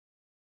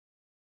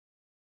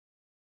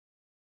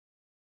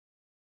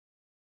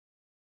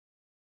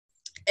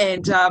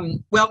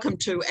and welcome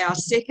to our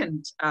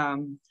second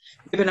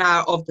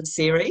webinar of the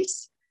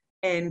series.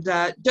 And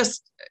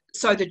just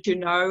so that you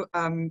know,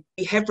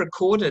 we have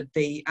recorded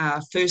the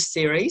first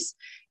series,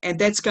 and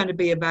that's going to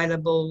be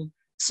available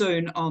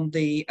soon on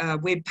the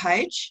web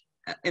page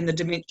in the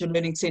Dementia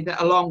Learning Centre,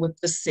 along with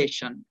this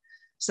session.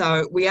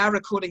 So we are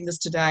recording this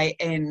today,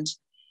 and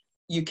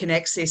you can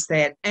access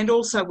that. And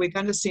also we're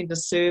going to send a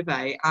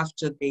survey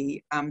after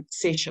the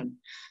session.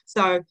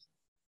 So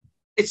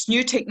it's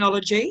new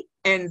technology,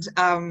 and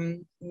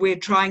we're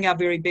trying our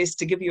very best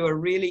to give you a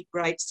really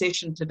great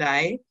session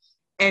today.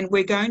 And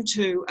we're going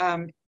to,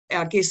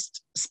 our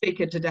guest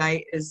speaker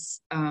today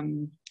is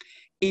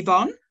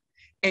Yvonne,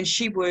 and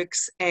she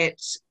works at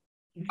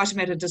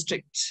Waitemata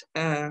District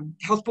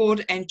Health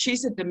Board, and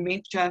she's a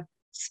dementia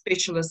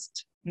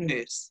specialist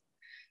nurse.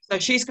 So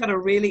she's got a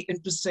really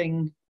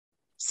interesting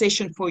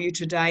session for you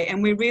today,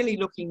 and we're really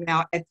looking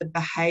now at the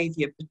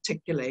behaviour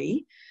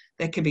particularly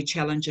that can be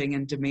challenging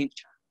in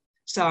dementia.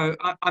 So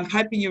I'm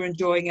hoping you're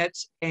enjoying it,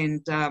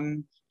 and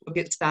we'll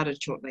get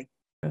started shortly.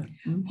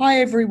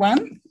 Hi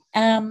everyone.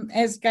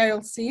 As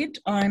Gail said,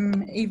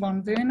 I'm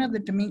Yvonne Venner, the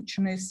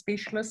Dementia Nurse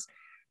Specialist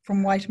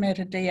from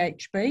Waitemata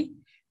DHB,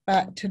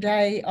 but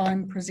today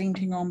I'm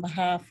presenting on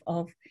behalf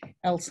of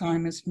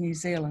Alzheimer's New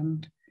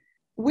Zealand.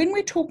 When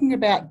we're talking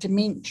about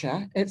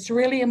dementia, it's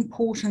really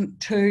important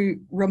to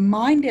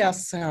remind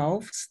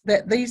ourselves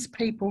that these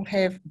people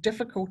have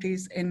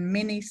difficulties in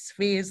many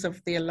spheres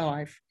of their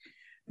life,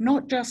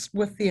 not just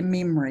with their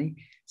memory.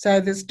 So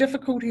there's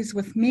difficulties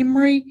with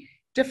memory,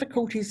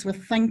 difficulties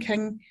with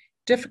thinking,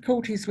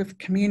 difficulties with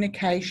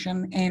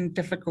communication, and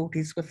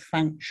difficulties with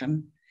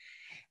function.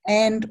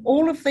 And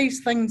all of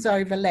these things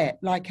overlap,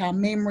 like our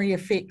memory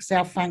affects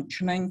our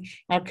functioning,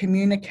 our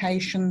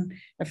communication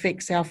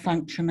affects our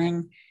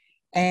functioning,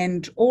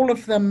 and all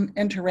of them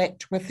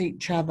interact with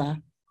each other.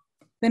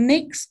 The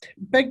next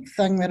big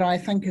thing that I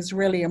think is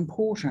really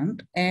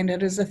important, and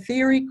it is a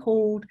theory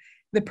called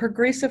the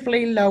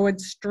progressively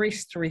lowered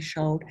stress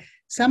threshold.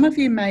 Some of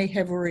you may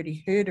have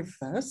already heard of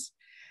this.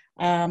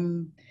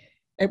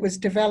 It was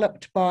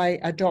developed by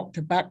a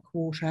Dr.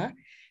 Buckwater,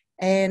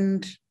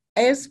 and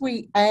as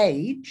we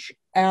age,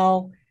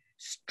 our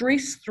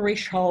stress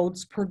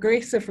thresholds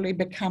progressively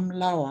become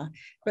lower.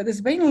 But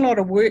there's been a lot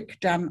of work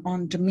done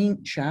on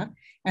dementia,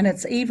 and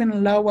it's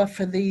even lower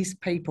for these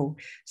people.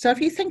 So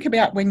if you think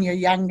about when you're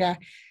younger,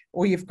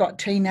 or you've got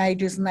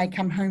teenagers and they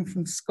come home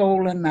from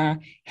school and they're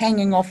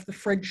hanging off the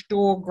fridge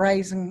door,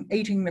 grazing,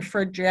 eating the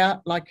fridge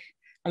out like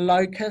a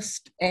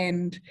locust,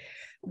 and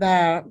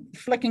they're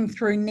flicking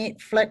through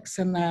Netflix,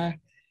 and they're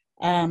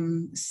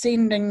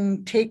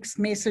sending text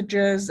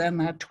messages, and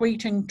they're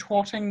tweeting,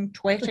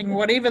 twatting,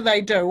 whatever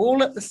they do,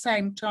 all at the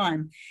same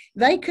time.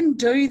 They can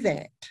do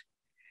that.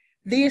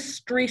 Their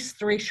stress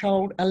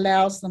threshold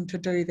allows them to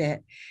do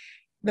that.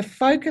 The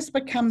focus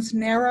becomes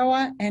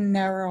narrower and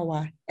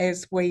narrower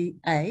as we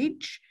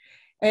age,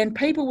 and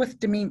people with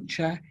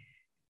dementia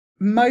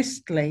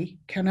mostly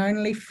can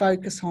only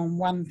focus on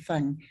one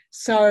thing.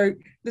 So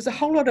there's a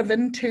whole lot of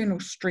internal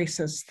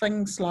stresses,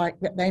 things like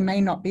that they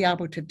may not be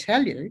able to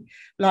tell you,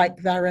 like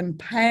they're in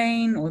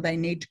pain, or they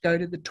need to go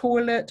to the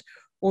toilet,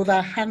 or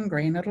they're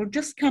hungry, and it'll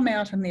just come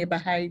out in their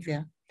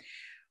behaviour.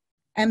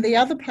 And the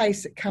other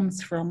place it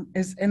comes from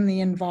is in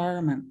the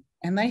environment,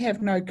 and they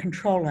have no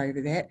control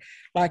over that,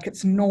 like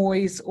it's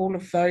noise, all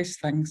of those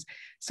things.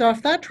 So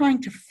if they're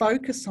trying to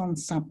focus on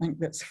something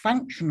that's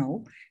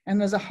functional and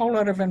there's a whole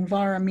lot of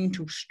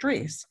environmental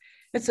stress,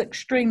 it's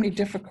extremely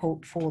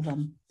difficult for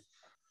them.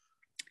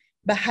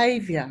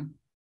 Behaviour.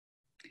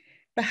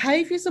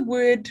 Behaviour is a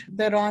word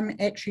that I'm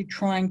actually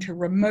trying to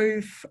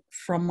remove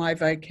from my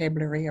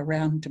vocabulary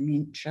around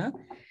dementia.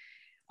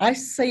 I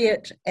see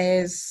it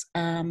as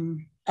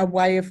a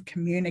way of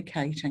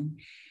communicating.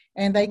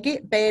 And they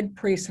get bad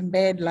press and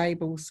bad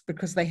labels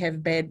because they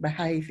have bad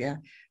behaviour,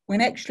 when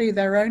actually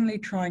they're only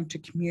trying to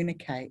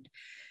communicate.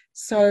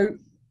 So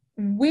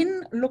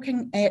when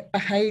looking at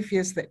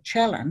behaviours that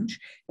challenge,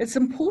 it's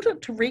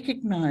important to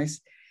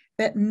recognise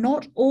that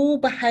not all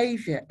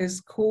behaviour is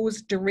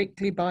caused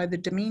directly by the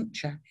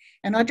dementia.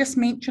 And I just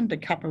mentioned a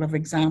couple of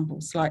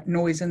examples, like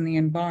noise in the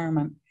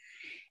environment.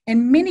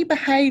 And many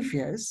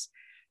behaviours,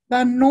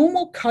 they're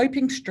normal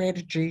coping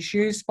strategies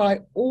used by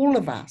all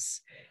of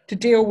us to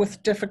deal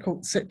with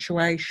difficult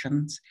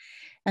situations.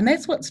 And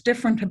that's what's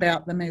different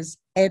about them as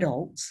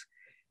adults.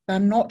 They're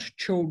not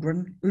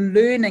children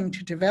learning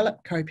to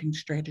develop coping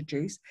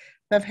strategies.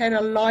 They've had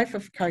a life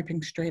of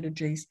coping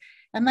strategies,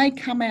 and they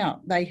come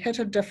out, they hit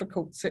a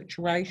difficult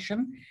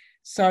situation,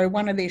 so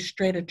one of their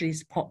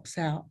strategies pops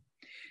out.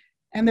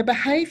 And the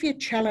behaviour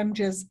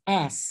challenges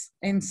us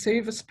and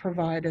service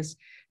providers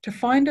to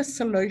find a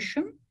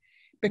solution,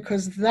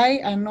 because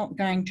they are not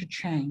going to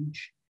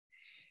change.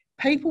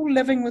 People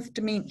living with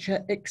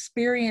dementia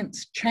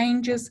experience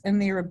changes in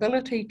their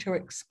ability to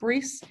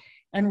express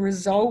and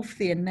resolve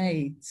their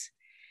needs,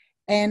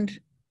 and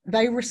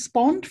they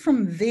respond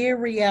from their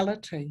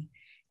reality,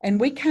 and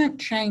we can't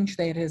change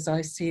that. As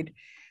I said,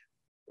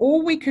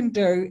 all we can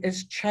do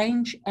is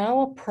change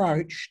our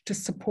approach to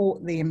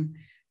support them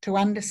to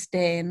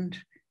understand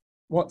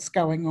what's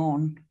going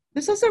on.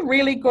 This is a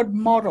really good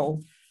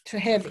model to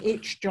have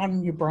etched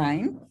on your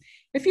brain.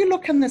 If you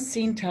look in the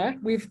centre,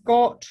 we've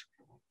got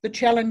the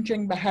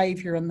challenging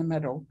behaviour in the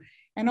middle.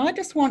 And I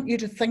just want you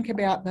to think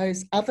about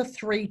those other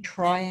 3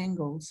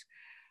 triangles.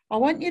 I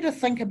want you to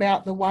think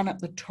about the one at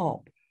the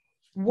top.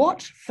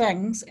 What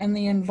things in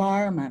the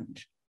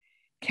environment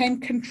can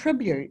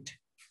contribute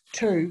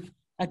to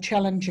a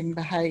challenging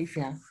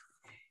behaviour?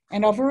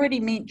 And I've already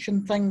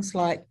mentioned things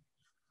like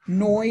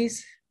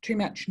noise, too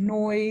much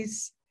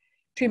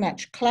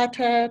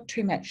clutter,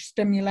 too much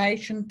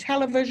stimulation.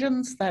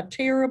 Televisions, they're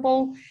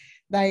terrible.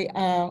 They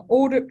are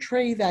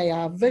auditory, they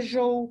are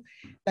visual.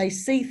 They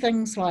see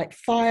things like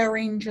fire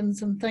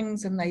engines and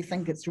things and they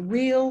think it's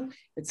real,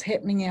 it's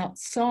happening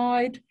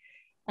outside.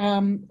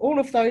 All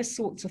of those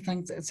sorts of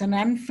things. It's an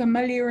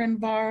unfamiliar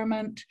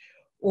environment,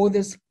 or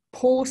there's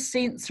poor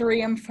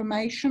sensory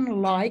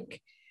information, like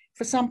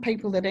for some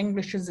people that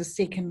English is a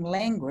second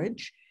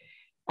language,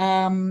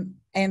 and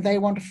they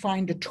want to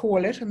find a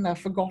toilet and they've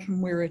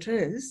forgotten where it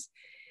is.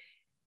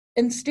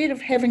 Instead of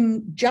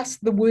having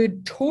just the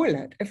word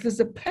toilet, if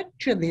there's a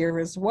picture there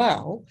as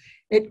well,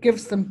 it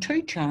gives them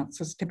 2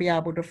 chances to be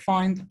able to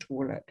find the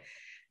toilet.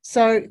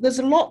 So there's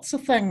lots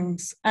of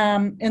things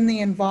in the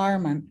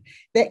environment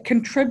that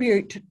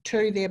contribute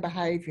to their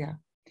behaviour.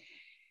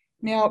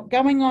 Now,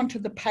 going on to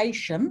the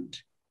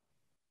patient,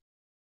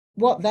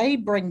 what they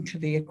bring to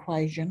the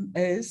equation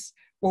is,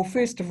 well,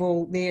 first of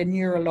all, their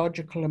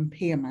neurological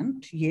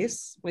impairment.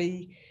 Yes,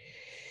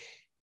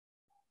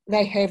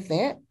 they have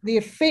that. The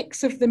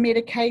effects of the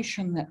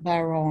medication that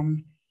they're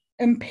on,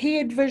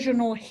 impaired vision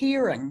or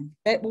hearing,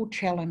 that will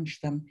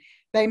challenge them.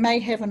 They may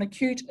have an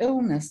acute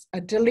illness,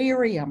 a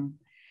delirium.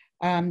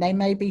 They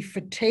may be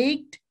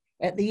fatigued.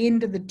 At the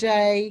end of the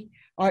day,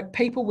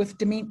 people with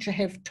dementia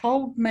have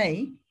told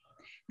me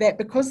that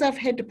because they've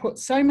had to put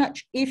so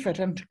much effort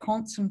into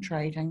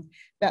concentrating,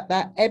 that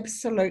they're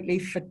absolutely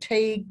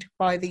fatigued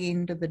by the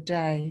end of the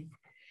day.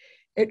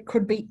 It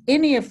could be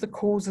any of the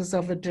causes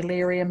of a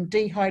delirium: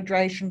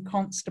 dehydration,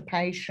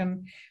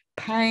 constipation,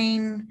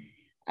 pain,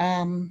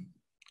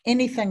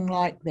 anything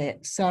like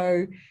that.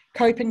 So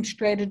coping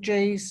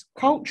strategies,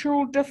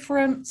 cultural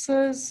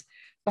differences,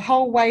 the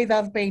whole way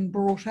they've been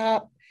brought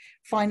up,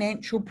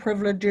 financial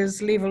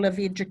privileges, level of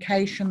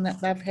education that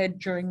they've had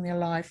during their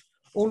life,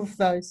 all of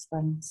those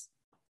things.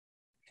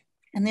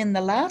 And then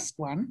the last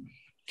one,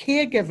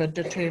 caregiver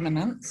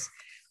determinants.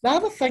 They're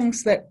the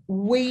things that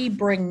we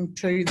bring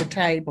to the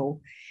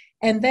table,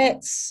 and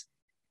that's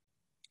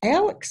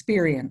our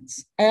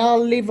experience, our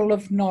level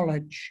of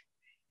knowledge,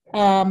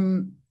 our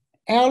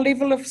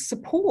level of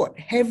support.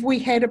 Have we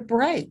had a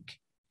break?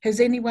 Has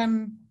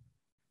anyone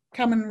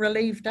come and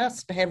relieved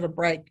us to have a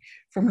break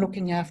from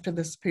looking after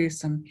this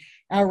person?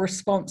 Our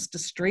response to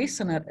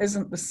stress, and it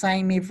isn't the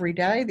same every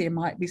day. There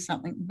might be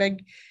something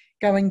big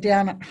going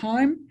down at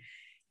home,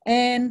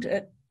 and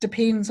it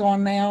depends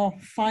on our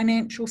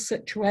financial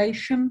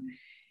situation.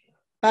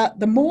 But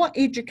the more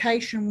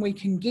education we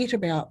can get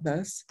about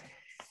this,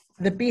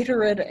 the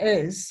better it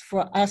is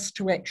for us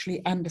to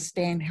actually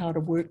understand how to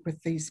work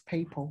with these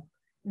people.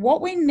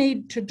 What we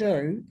need to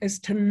do is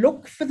to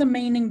look for the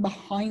meaning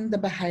behind the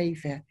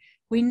behaviour.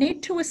 We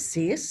need to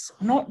assess,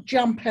 not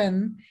jump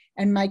in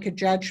and make a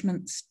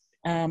judgment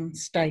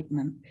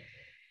statement.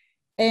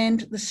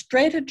 And the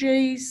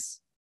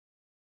strategies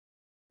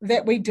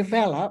that we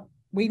develop,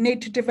 we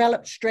need to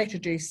develop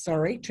strategies,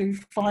 to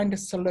find a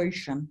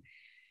solution.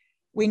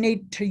 We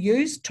need to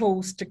use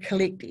tools to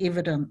collect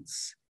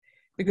evidence,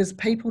 because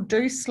people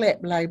do slap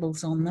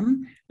labels on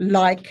them,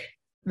 like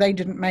they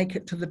didn't make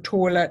it to the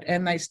toilet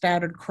and they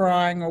started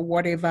crying or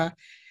whatever,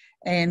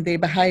 and their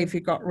behaviour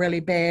got really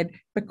bad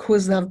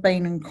because they've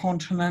been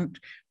incontinent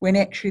when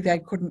actually they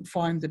couldn't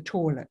find the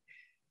toilet.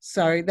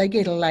 So they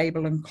get a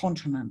label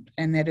incontinent,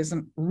 and that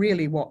isn't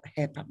really what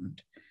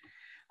happened.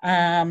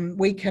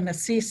 We can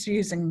assess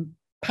using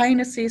pain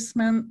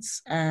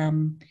assessments,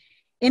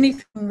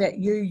 anything that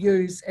you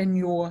use in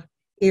your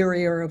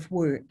area of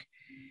work.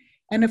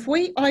 And if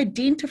we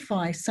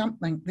identify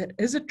something that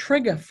is a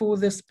trigger for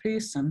this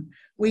person,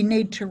 we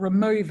need to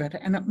remove it.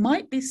 And it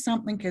might be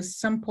something as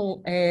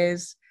simple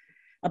as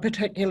a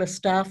particular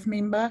staff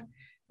member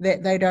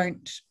that they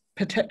don't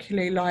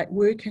particularly like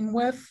working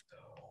with,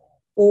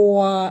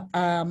 or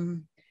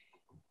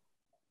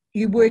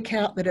you work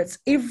out that it's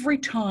every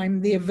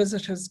time their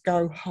visitors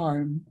go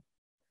home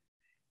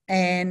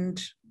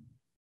and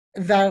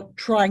they're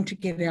trying to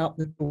get out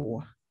the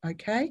door,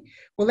 okay?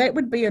 Well, that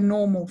would be a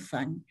normal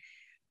thing.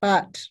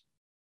 But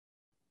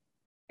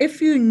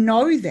if you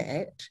know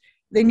that,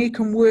 then you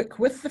can work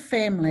with the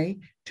family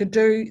to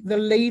do the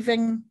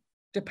leaving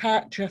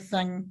departure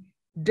thing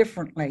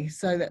differently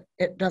so that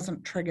it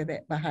doesn't trigger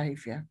that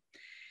behaviour.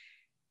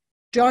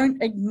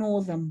 Don't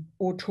ignore them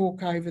or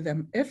talk over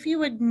them. If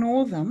you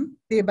ignore them,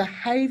 their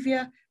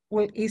behaviour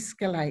will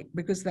escalate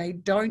because they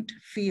don't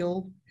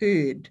feel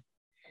heard.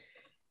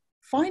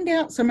 Find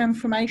out some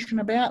information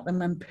about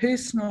them and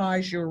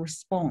personalise your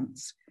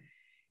response.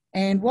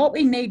 And what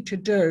we need to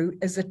do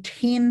is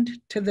attend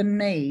to the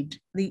need,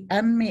 the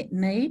unmet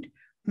need,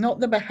 not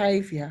the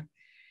behaviour.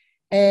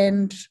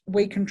 And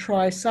we can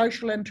try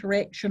social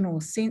interaction or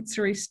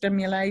sensory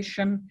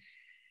stimulation,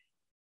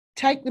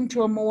 take them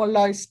to a more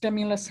low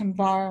stimulus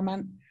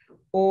environment,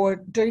 or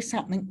do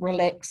something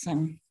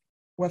relaxing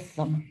with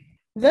them.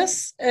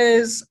 This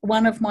is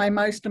one of my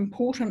most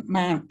important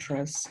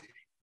mantras.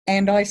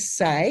 And I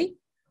say,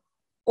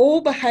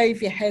 all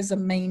behaviour has a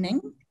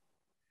meaning.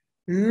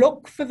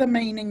 Look for the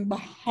meaning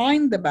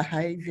behind the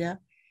behaviour.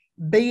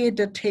 Be a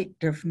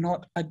detective,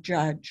 not a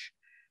judge.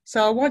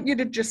 So I want you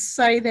to just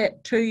say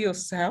that to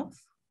yourself.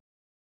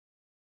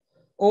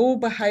 All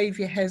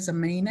behaviour has a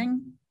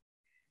meaning.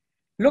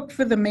 Look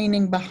for the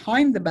meaning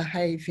behind the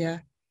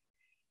behaviour.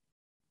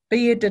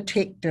 Be a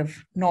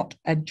detective, not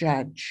a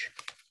judge.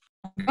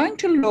 I'm going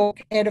to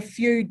look at a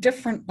few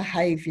different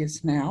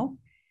behaviours now,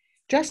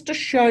 just to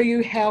show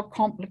you how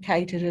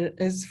complicated it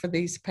is for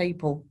these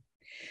people.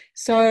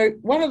 So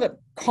one of the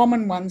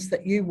common ones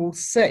that you will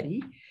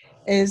see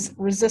is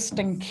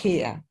resisting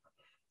care.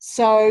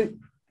 So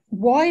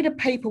why do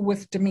people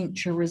with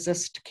dementia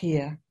resist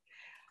care?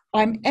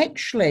 I'm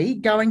actually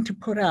going to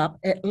put up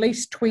at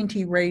least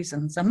 20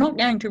 reasons. I'm not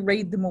going to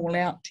read them all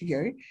out to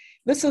you.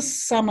 This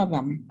is some of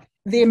them.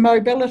 Their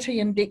mobility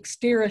and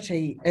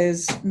dexterity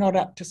is not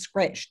up to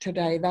scratch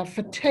today. They're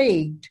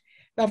fatigued.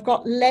 They've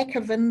got lack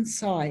of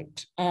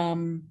insight. They're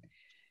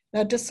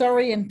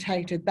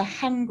disorientated. They're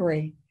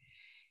hungry.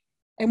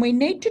 And we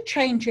need to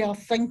change our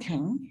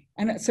thinking.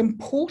 And it's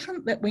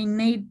important that we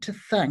need to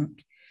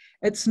think.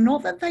 It's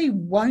not that they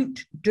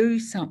won't do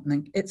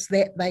something. It's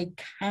that they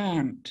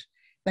can't.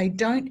 They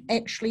don't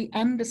actually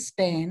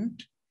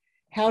understand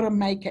how to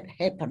make it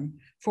happen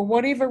for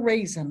whatever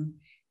reason.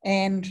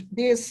 And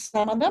there's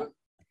some of them.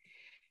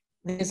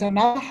 There's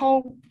another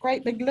whole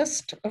great big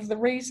list of the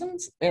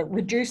reasons.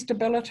 Reduced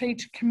ability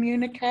to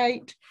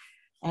communicate.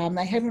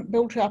 They haven't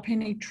built up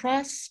any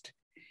trust.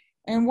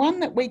 And one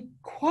that we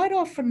quite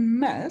often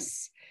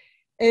miss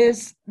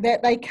is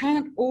that they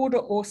can't order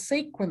or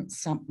sequence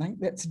something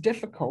that's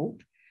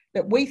difficult,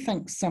 that we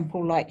think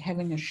simple, like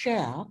having a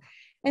shower.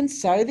 And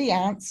so the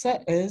answer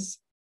is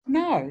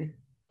no,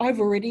 I've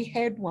already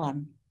had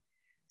one.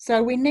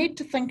 So we need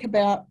to think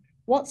about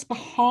what's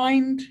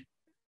behind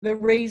the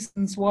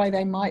reasons why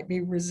they might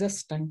be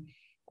resisting.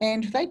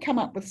 And they come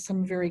up with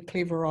some very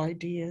clever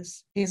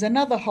ideas. Here's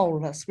another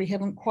whole list. We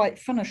haven't quite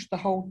finished the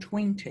whole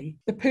 20.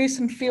 The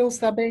person feels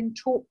they're being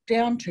talked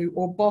down to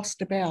or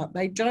bossed about.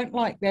 They don't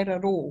like that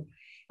at all.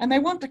 And they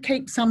want to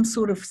keep some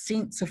sort of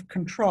sense of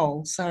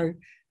control. So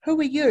who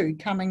are you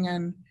coming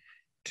in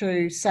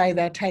to say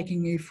they're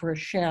taking you for a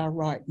shower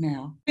right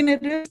now? And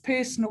it is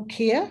personal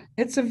care.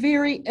 It's a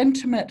very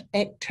intimate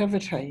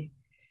activity.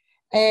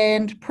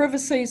 And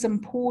privacy is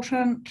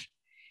important.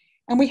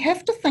 And we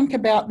have to think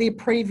about their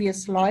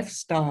previous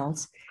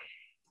lifestyles.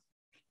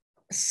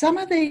 Some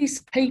of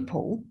these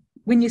people,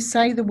 when you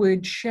say the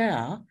word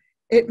shower,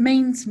 it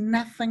means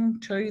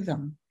nothing to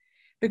them,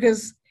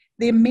 because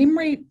their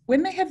memory,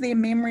 when they have their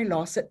memory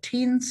loss, it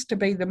tends to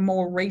be the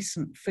more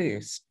recent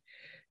first.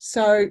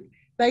 So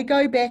they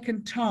go back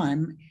in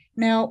time.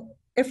 Now,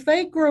 if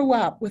they grew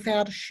up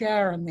without a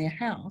shower in their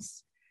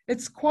house,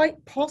 it's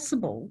quite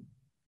possible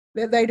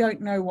that they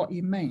don't know what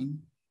you mean,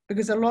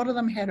 because a lot of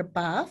them had a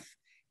bath,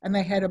 and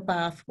they had a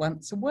bath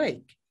once a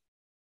week.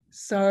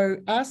 So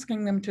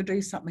asking them to do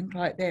something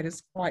like that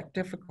is quite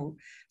difficult.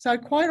 So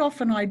quite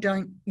often I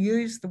don't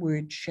use the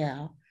word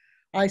shower.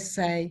 I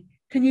say,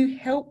 can you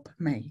help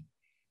me?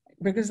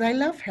 Because they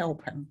love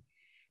helping.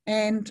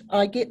 And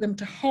I get them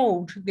to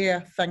hold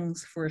their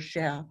things for a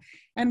shower.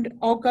 And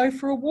I'll go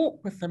for a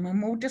walk with them,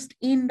 and we'll just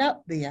end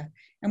up there,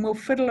 and we'll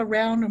fiddle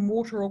around, and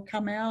water will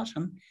come out,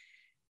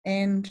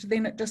 and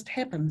then it just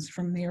happens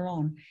from there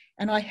on.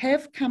 And I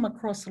have come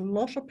across a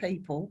lot of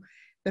people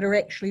that are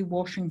actually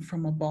washing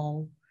from a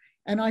bowl.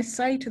 And I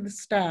say to the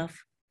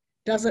staff,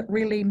 does it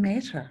really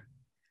matter?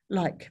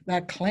 Like,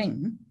 they're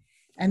clean.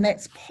 And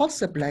that's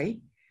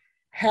possibly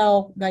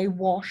how they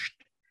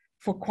washed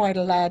for quite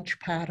a large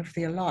part of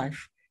their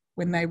life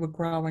when they were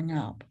growing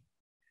up.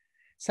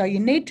 So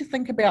you need to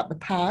think about the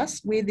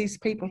past, where these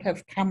people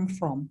have come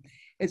from.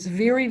 It's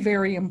very,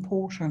 very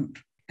important.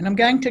 And I'm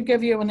going to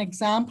give you an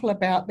example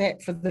about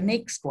that for the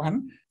next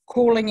one,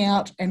 calling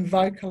out and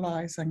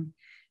vocalising.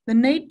 The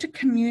need to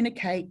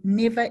communicate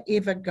never,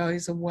 ever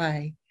goes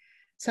away.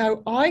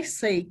 So I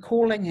see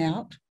calling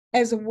out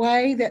as a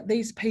way that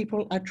these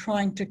people are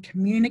trying to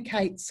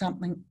communicate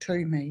something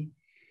to me.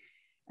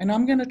 And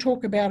I'm going to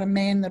talk about a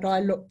man that I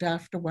looked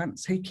after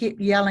once who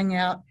kept yelling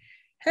out,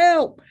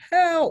 help,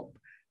 help,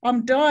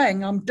 I'm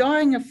dying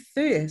of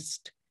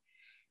thirst.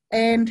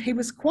 And he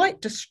was quite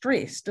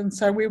distressed. And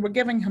so we were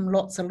giving him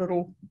lots of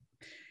little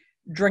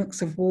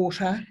drinks of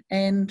water.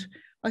 And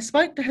I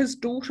spoke to his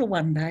daughter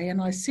one day, and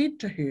I said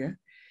to her,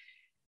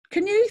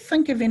 can you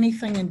think of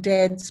anything in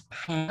Dad's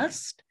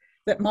past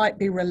that might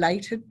be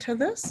related to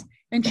this?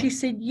 And she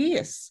said,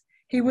 yes,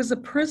 he was a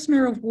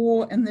prisoner of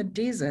war in the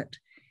desert,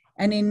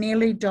 and he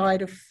nearly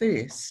died of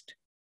thirst.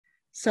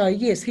 So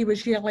yes, he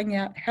was yelling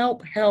out,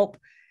 help, help,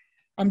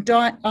 I'm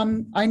dying,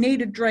 I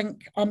need a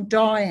drink, I'm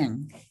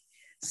dying.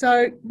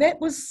 So that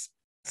was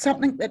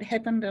something that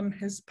happened in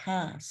his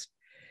past.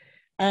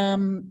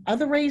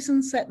 Other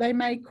reasons that they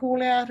may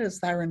call out is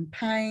they're in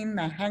pain,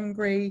 they're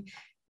hungry,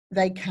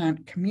 they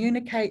can't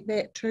communicate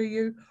that to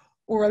you,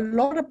 or a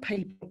lot of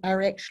people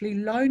are actually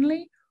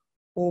lonely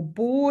or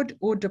bored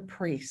or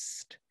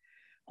depressed.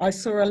 I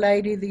saw a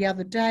lady the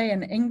other day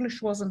and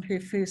English wasn't her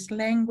first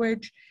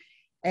language,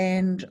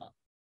 and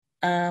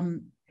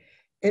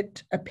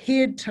it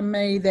appeared to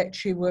me that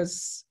she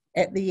was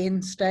at the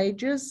end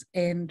stages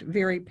and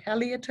very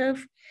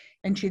palliative,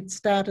 and she'd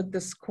started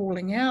this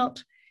calling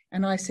out.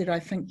 And I said, I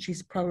think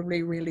she's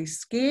probably really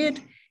scared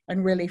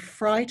and really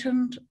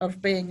frightened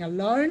of being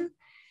alone.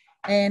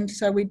 And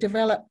so we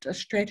developed a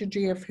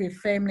strategy of her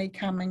family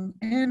coming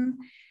in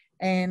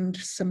and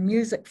some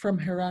music from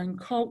her own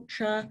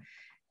culture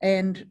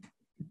and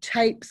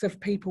tapes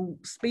of people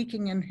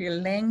speaking in her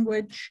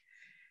language,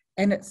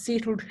 and it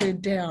settled her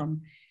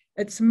down.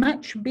 It's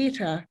much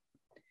better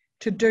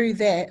to do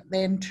that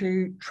than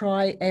to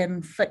try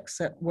and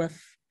fix it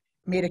with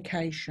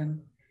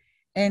medication.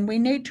 And we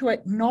need to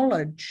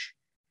acknowledge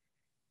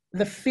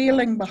the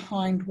feeling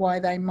behind why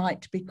they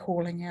might be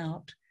calling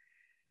out.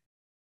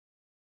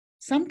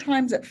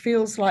 Sometimes it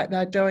feels like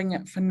they're doing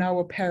it for no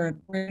apparent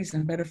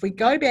reason, but if we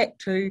go back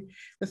to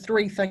the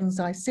 3 things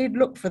I said,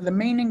 look for the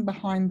meaning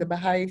behind the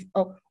behavior.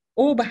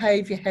 All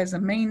behavior has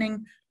a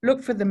meaning.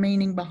 Look for the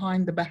meaning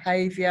behind the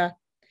behavior.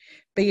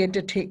 Be a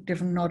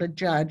detective and not a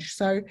judge.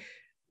 So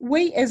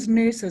we as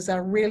nurses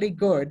are really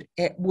good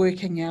at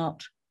working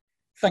out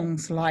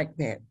things like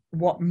that,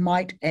 what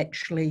might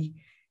actually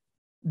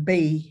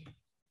be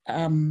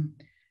the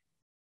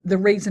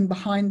reason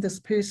behind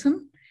this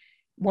person,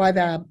 why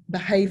they're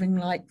behaving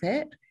like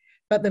that.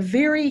 But the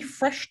very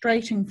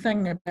frustrating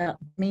thing about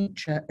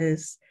dementia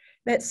is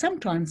that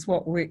sometimes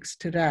what works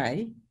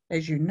today,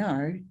 as you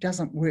know,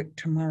 doesn't work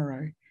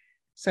tomorrow.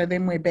 So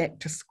then we're back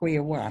to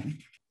square one.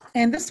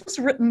 And this was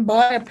written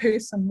by a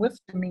person with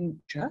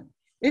dementia.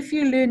 If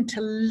you learn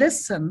to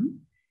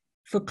listen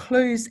for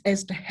clues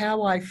as to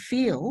how I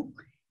feel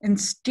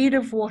instead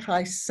of what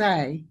I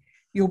say,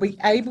 you'll be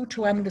able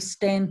to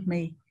understand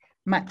me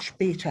much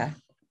better.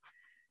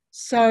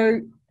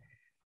 So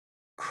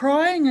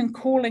crying and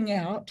calling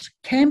out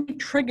can be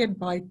triggered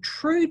by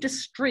true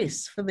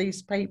distress for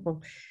these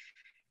people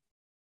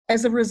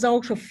as a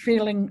result of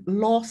feeling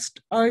lost,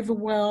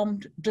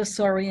 overwhelmed,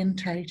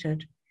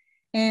 disorientated.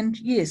 And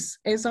yes,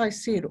 as I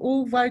said,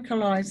 all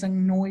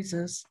vocalizing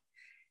noises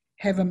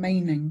have a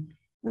meaning.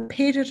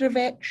 Repetitive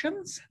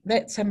actions,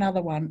 that's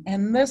another one.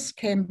 And this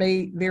can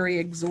be very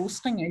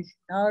exhausting, as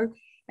you know,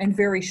 and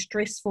very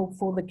stressful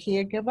for the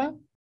caregiver.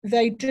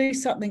 They do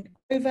something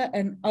over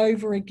and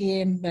over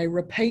again. They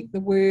repeat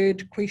the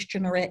word,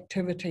 question, or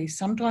activity.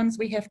 Sometimes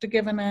we have to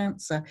give an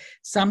answer.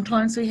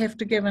 Sometimes we have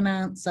to give an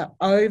answer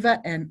over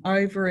and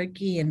over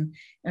again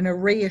in a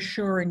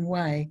reassuring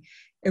way.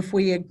 If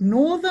we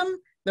ignore them,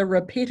 the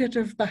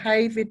repetitive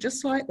behavior,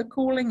 just like the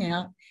calling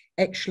out,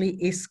 actually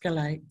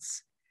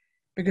escalates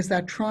because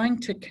they're trying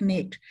to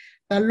connect.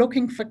 They're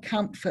looking for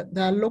comfort.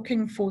 They're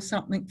looking for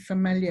something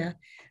familiar.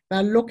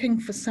 They're looking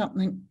for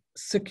something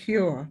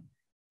secure.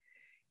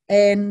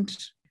 And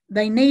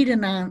they need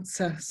an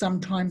answer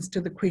sometimes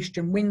to the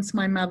question, when's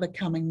my mother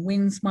coming?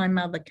 When's my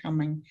mother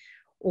coming?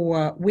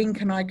 Or when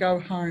can I go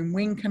home?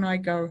 When can I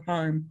go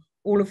home?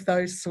 All of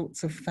those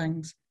sorts of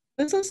things.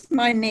 This is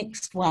my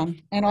next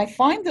one, and I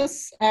find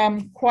this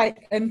quite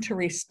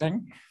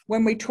interesting.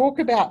 When we talk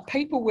about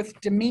people with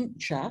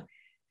dementia,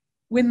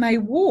 when they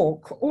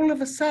walk, all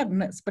of a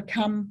sudden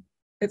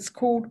it's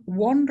called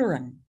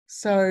wandering.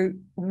 So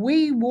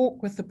we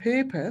walk with a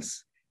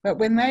purpose, but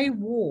when they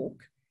walk,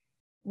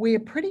 we're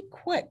pretty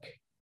quick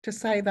to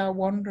say they're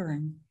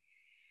wandering.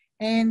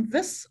 And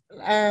this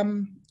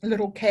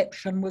little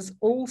caption was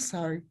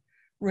also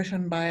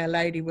written by a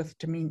lady with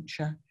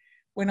dementia.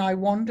 When I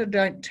wander,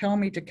 don't tell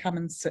me to come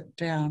and sit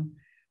down.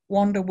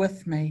 Wander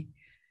with me.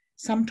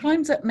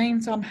 Sometimes it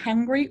means I'm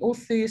hungry or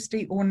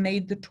thirsty or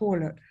need the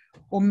toilet.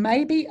 Or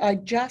maybe I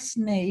just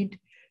need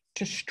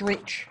to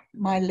stretch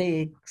my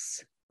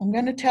legs. I'm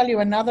going to tell you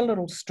another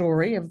little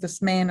story of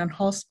this man in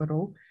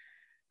hospital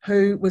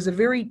who was a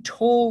very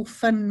tall,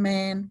 thin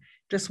man,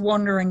 just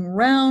wandering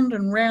round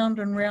and round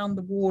and round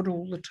the ward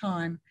all the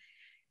time.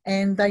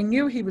 And they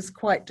knew he was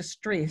quite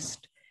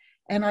distressed.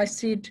 And I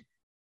said,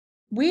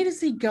 where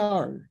does he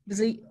go? Does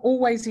he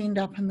always end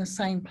up in the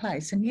same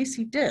place? And yes,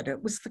 he did.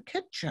 It was the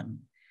kitchen.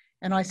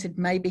 And I said,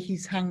 maybe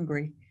he's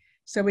hungry.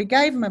 So we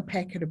gave him a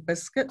packet of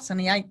biscuits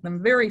and he ate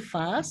them very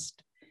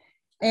fast.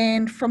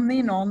 And from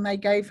then on, they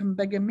gave him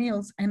bigger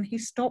meals and he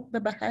stopped the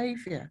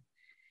behavior.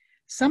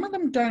 Some of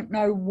them don't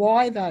know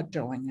why they're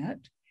doing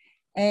it.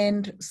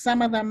 And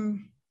some of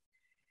them,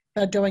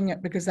 they're doing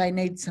it because they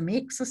need some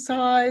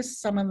exercise.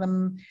 Some of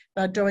them,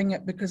 they're doing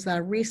it because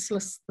they're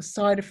restless, the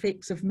side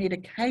effects of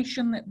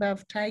medication that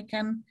they've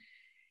taken.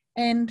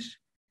 And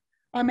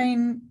I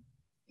mean,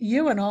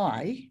 you and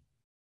I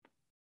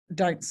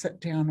don't sit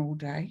down all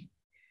day.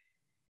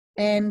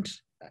 And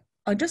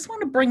I just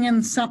want to bring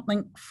in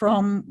something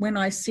from when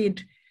I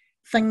said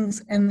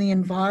things in the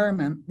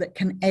environment that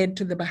can add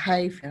to the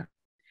behaviour.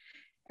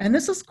 And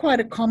this is quite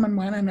a common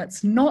one, and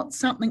it's not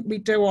something we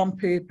do on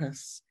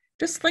purpose.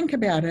 Just think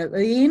about it. At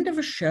the end of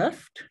a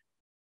shift,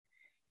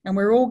 and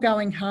we're all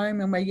going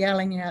home and we're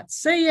yelling out,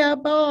 "See ya,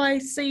 bye,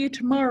 see you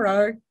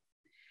tomorrow."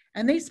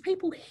 And these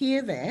people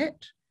hear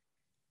that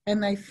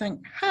and they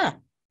think,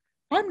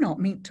 I'm not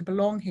meant to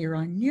belong here.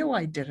 I knew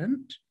I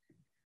didn't.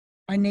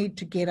 I need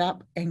to get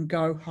up and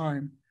go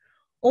home.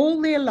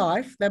 All their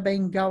life, they've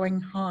been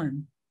going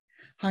home.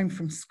 Home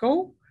from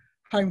school,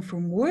 home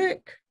from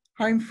work,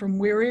 home from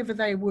wherever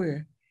they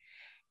were.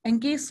 And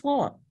guess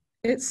what?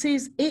 It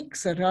says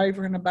exit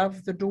over and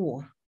above the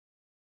door.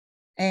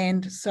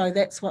 And so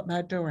that's what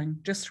they're doing,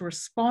 just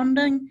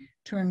responding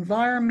to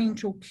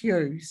environmental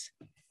cues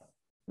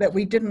that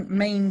we didn't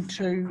mean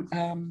to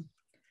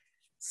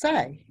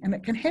say. And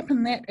it can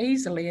happen that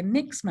easily. And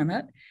next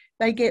minute,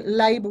 they get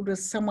labelled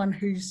as someone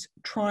who's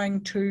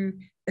trying to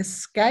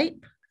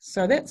escape.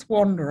 So that's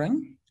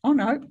wandering. Oh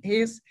no,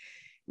 here's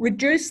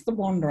reduce the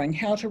wandering,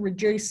 how to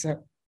reduce it.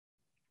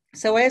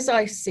 So as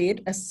I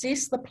said,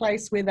 assess the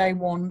place where they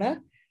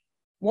wander,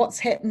 what's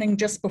happening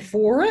just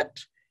before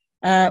it.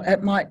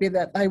 It might be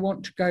that they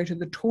want to go to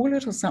the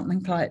toilet or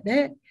something like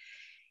that.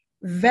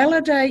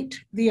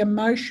 Validate the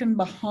emotion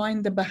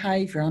behind the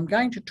behaviour. I'm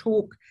going to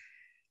talk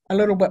a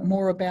little bit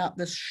more about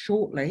this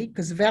shortly,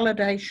 because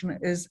validation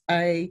is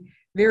a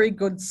very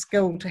good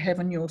skill to have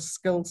in your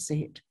skill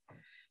set.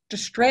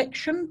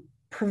 Distraction,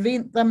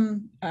 prevent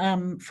them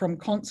from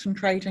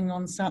concentrating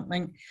on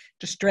something,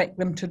 distract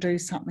them to do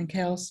something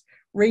else.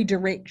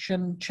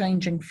 Redirection,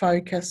 changing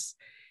focus.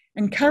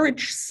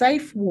 Encourage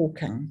safe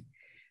walking.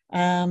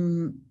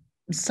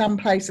 Some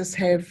places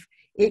have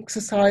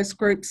exercise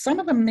groups. Some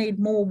of them need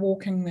more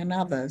walking than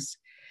others.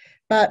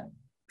 But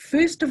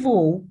first of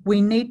all,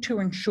 we need to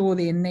ensure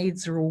their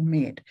needs are all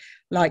met,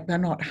 like they're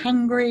not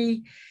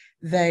hungry,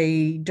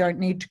 they don't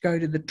need to go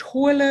to the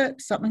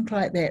toilet, something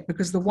like that,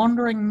 because the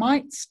wandering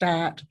might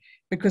start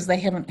because they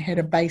haven't had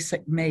a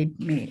basic need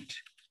met.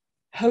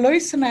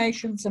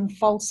 Hallucinations and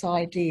false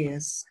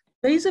ideas.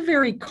 These are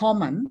very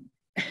common.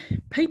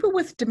 People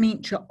with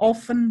dementia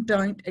often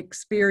don't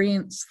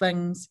experience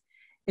things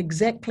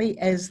exactly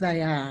as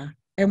they are.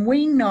 And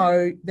we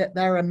know that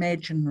they're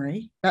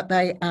imaginary, but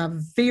they are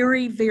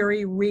very,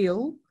 very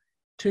real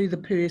to the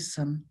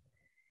person.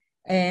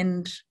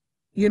 And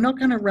you're not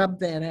going to rub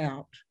that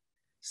out.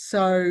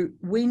 So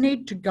we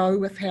need to go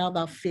with how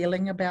they're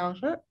feeling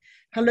about it.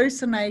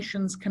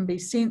 Hallucinations can be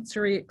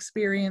sensory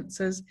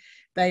experiences.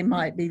 They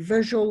might be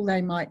visual,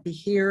 they might be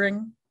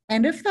hearing.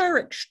 And if they're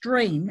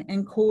extreme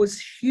and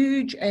cause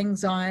huge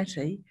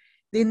anxiety,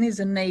 then there's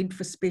a need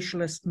for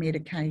specialist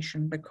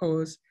medication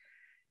because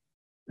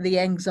the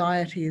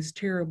anxiety is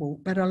terrible.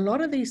 But a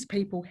lot of these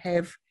people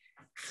have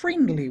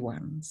friendly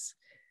ones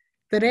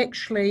that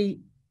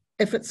actually,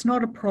 if it's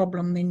not a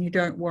problem, then you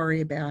don't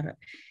worry about it.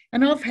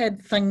 And I've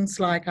had things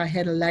like, I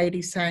had a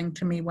lady saying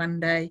to me one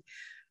day,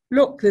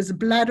 "Look, there's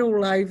blood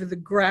all over the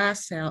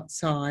grass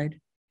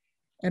outside."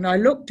 And I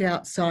looked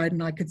outside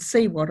and I could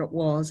see what it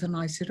was. And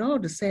I said, "Oh,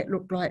 does that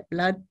look like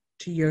blood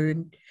to you?"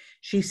 And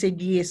she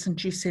said, "Yes." And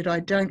she said,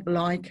 "I don't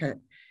like it."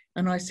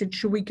 And I said,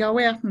 "Shall we go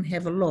out and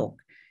have a look?"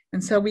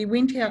 And so we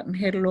went out and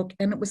had a look,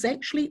 and it was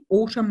actually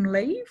autumn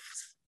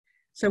leaves.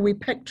 So we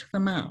picked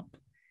them up.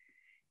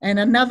 And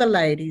another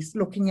lady's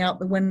looking out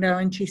the window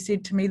and she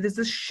said to me, "There's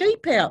a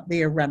sheep out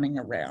there running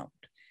around."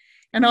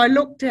 And I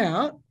looked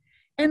out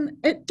and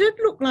it did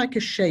look like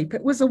a sheep.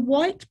 It was a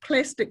white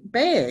plastic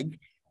bag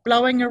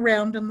blowing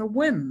around in the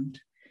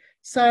wind.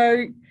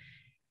 So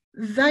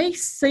they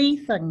see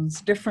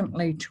things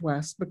differently to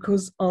us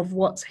because of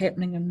what's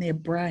happening in their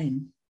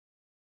brain.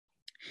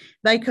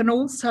 They can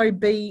also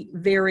be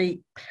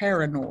very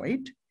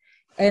paranoid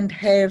and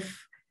have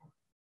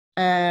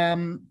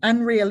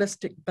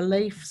unrealistic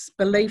beliefs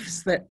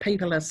that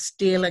people are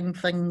stealing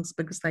things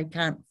because they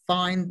can't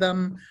find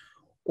them,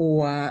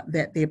 or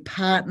that their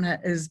partner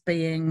is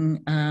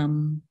being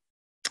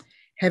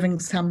having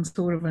some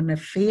sort of an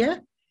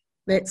affair.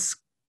 That's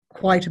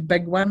quite a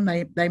big one.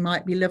 They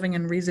might be living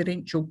in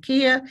residential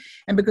care,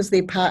 and because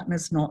their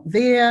partner's not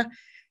there,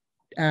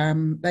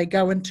 they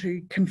go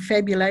into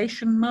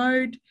confabulation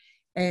mode,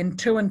 and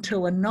 2 and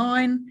 2 are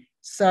 9.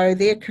 So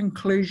their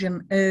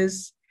conclusion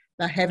is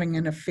they're having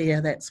an affair.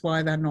 That's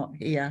why they're not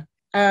here.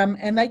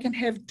 And they can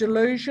have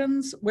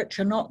delusions which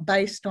are not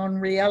based on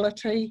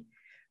reality.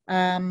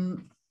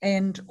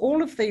 And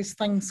all of these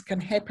things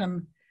can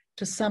happen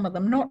to some of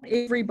them. Not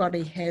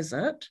everybody has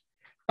it,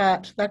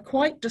 but they're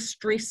quite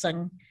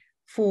distressing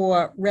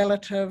for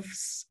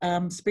relatives,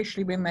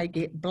 especially when they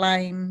get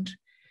blamed.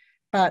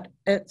 But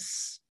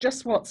it's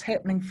just what's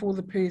happening for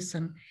the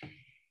person.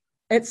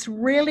 It's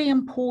really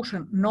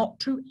important not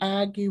to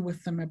argue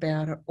with them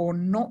about it, or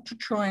not to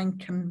try and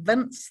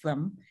convince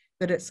them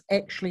that it's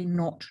actually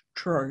not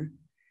true.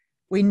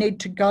 We need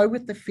to go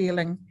with the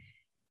feeling,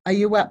 "Are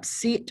you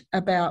upset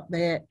about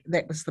that?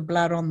 That was the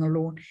blood on the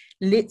lawn.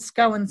 Let's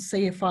go and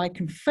see if I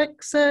can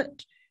fix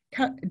it.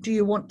 do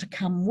you want to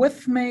come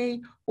with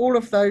me? All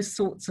of those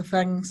sorts of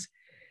things.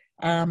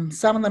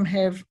 Some of them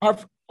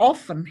I've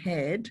often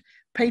had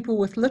people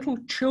with little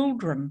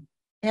children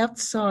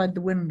outside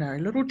the window,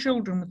 little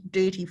children with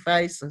dirty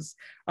faces.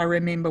 I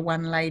remember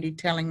one lady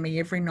telling me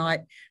every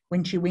night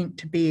when she went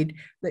to bed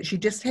that she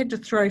just had to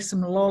throw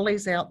some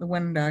lollies out the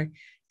window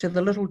to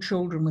the little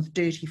children with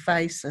dirty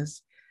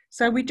faces.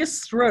 So we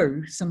just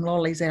threw some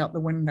lollies out the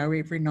window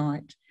every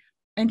night.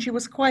 And she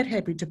was quite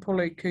happy to pull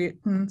her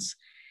curtains.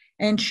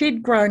 And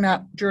she'd grown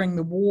up during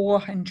the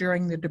war and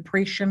during the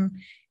Depression,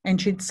 and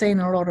she'd seen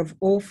a lot of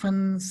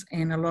orphans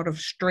and a lot of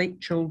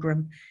street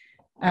children,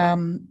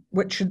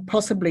 which had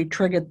possibly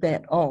triggered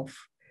that off.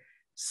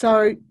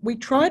 So we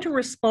try to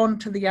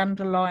respond to the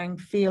underlying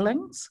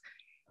feelings,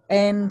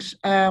 and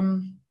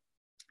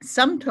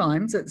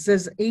sometimes it's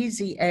as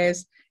easy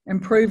as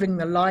improving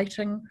the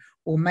lighting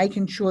or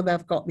making sure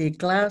they've got their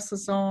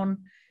glasses on,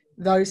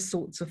 those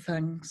sorts of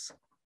things.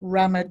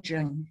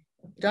 Rummaging.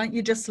 Don't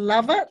you just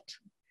love it?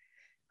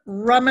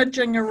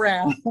 Rummaging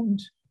around.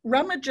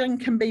 Rummaging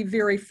can be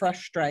very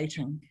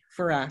frustrating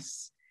for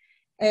us,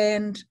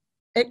 and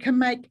it can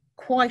make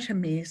quite a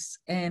mess,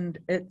 and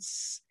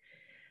it's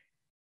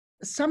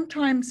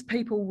sometimes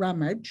people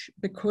rummage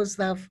because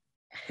they've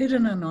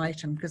hidden an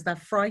item because they're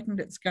frightened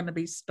it's going to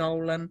be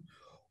stolen,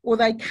 or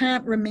they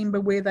can't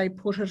remember where they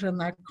put it and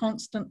they're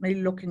constantly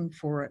looking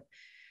for it.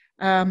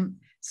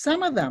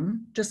 Some of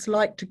them just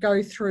like to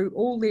go through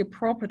all their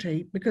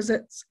property because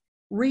it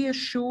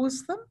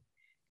reassures them.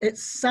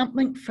 It's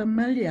something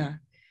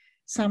familiar.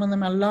 Some of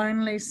them are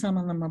lonely, some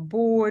of them are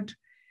bored.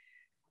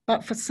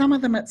 But for some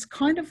of them, it's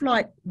kind of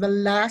like the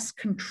last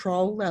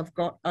control they've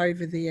got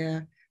over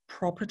their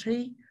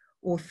property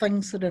or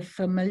things that are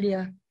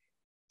familiar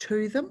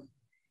to them.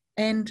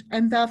 And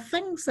they're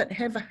things that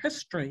have a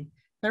history.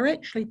 They're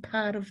actually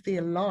part of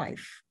their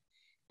life.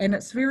 And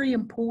it's very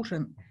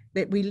important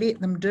that we let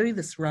them do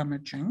this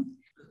rummaging.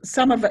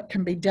 Some of it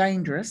can be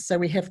dangerous, so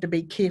we have to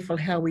be careful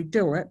how we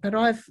do it. But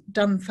I've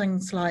done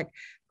things like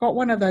got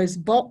one of those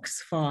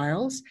box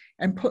files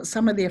and put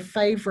some of their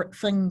favourite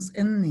things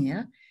in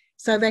there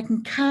so they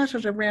can cart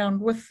it around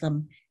with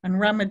them and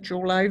rummage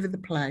all over the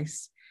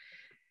place.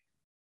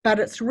 But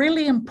it's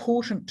really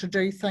important to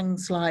do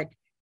things like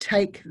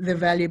take the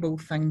valuable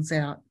things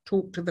out,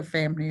 talk to the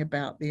family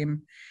about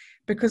them,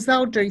 because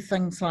they'll do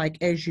things like,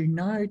 as you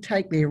know,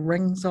 take their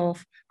rings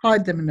off,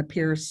 hide them in a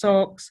pair of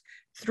socks,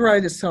 throw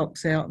the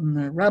socks out in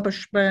the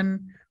rubbish bin,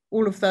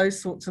 all of those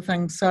sorts of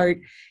things. So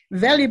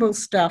valuable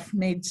stuff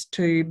needs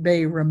to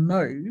be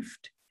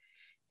removed.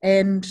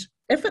 And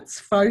if it's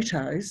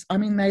photos, I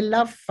mean, they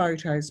love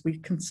photos. We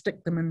can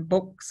stick them in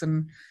books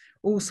and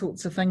all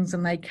sorts of things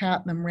and they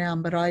cart them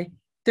around. But I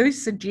do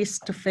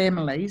suggest to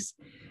families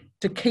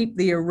to keep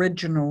the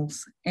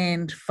originals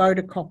and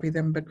photocopy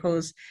them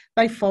because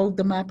they fold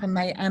them up and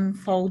they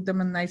unfold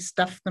them and they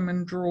stuff them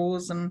in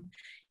drawers and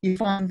you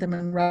find them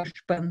in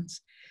rubbish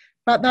bins.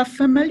 But they're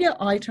familiar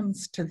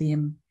items to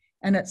them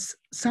and it's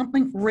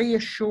something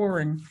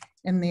reassuring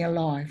in their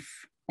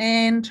life.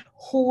 And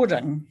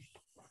hoarding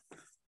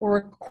or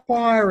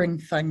acquiring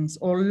things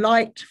or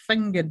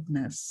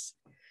light-fingeredness.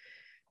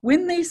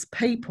 When these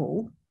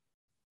people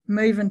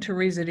move into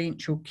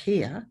residential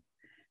care,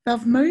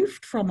 they've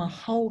moved from a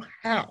whole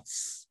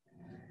house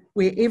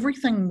where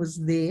everything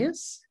was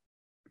theirs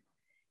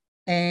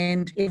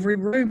and every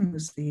room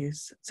was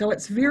theirs. So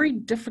it's very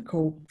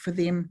difficult for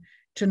them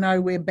to know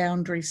where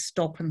boundaries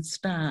stop and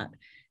start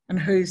and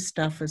whose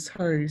stuff is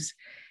whose.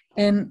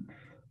 And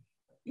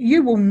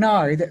you will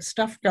know that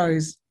stuff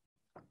goes,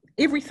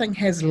 everything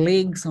has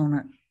legs on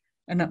it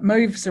and it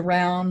moves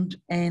around,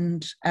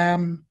 and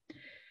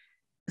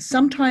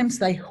sometimes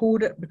they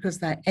hoard it because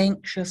they're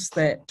anxious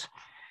that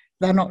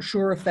they're not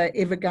sure if they're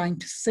ever going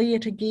to see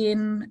it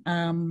again.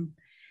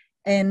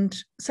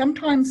 And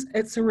sometimes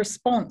it's a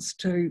response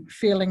to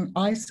feeling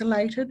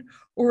isolated,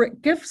 or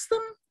it gives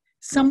them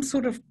some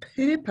sort of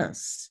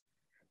purpose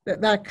that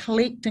they're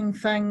collecting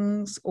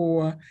things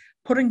or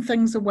putting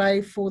things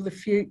away for the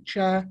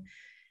future.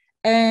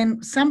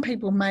 And some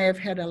people may have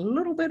had a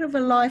little bit of a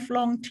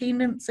lifelong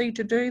tendency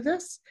to do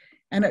this,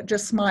 and it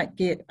just might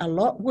get a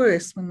lot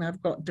worse when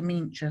they've got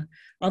dementia.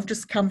 I've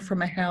just come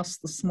from a house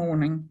this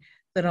morning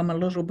that I'm a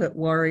little bit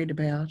worried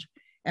about,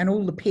 and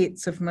all the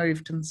pets have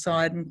moved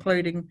inside,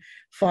 including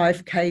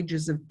 5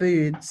 cages of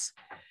birds.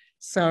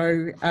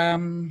 So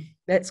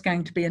that's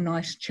going to be a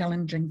nice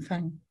challenging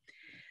thing.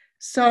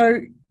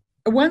 So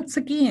once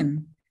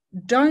again,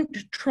 don't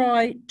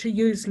try to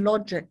use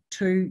logic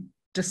to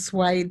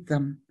dissuade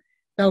them.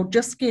 They'll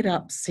just get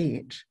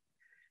upset.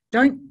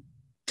 Don't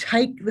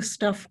take the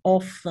stuff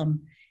off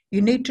them.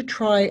 You need to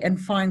try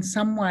and find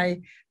some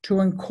way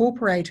to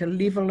incorporate a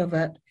level of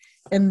it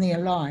in their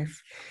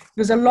life.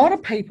 Because a lot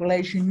of people,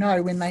 as you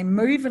know, when they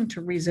move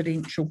into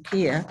residential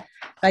care,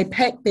 they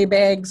pack their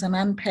bags and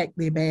unpack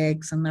their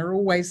bags and they're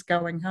always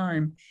going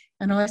home.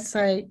 And I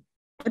say,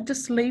 I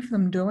just leave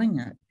them doing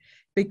it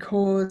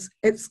because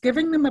it's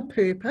giving them a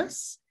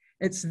purpose.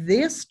 It's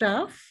their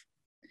stuff.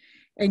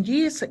 And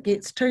yes, it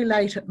gets too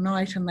late at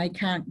night and they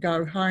can't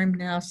go home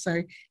now,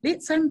 so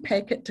let's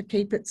unpack it to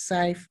keep it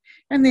safe.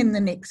 And then the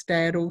next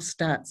day it all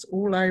starts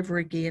all over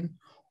again.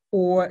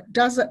 Or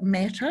does it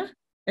matter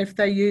if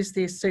they use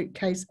their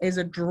suitcase as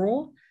a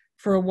drawer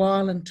for a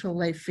while until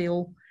they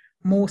feel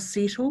more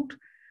settled?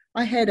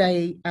 I had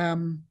a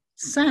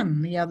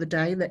son the other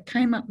day that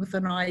came up with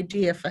an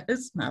idea for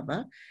his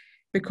mother,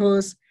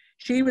 because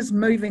she was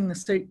moving the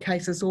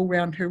suitcases all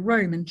around her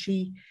room and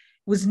she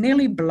was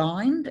nearly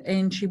blind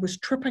and she was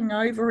tripping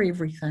over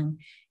everything.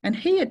 And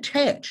he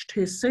attached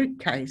her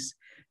suitcase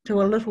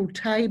to a little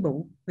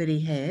table that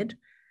he had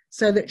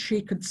so that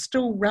she could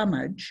still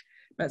rummage,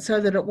 but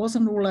so that it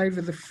wasn't all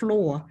over the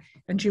floor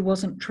and she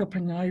wasn't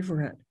tripping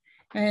over it.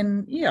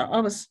 And yeah, I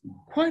was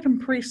quite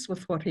impressed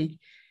with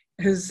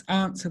his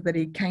answer that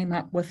he came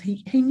up with.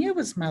 He knew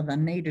his mother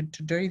needed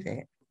to do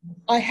that.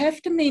 I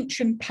have to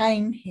mention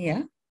pain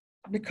here,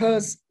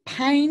 because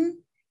pain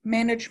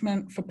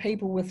management for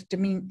people with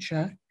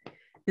dementia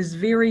is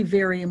very,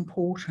 very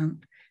important.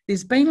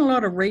 There's been a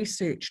lot of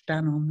research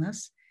done on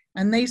this,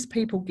 and these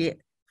people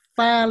get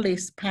far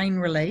less pain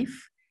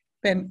relief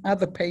than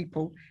other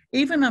people,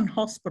 even in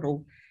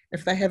hospital,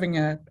 if they're having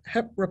a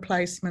hip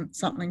replacement,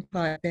 something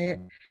like that,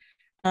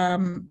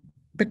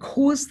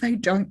 because they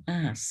don't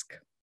ask.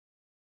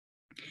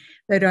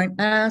 They don't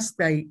ask,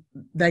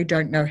 they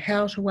don't know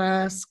how to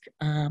ask.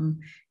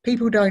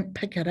 People don't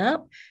pick it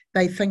up.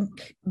 They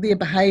think their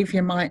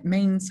behaviour might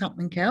mean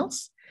something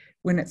else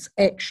when it's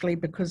actually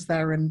because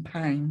they're in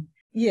pain.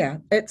 Yeah,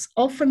 it's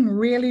often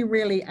really,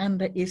 really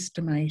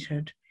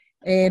underestimated.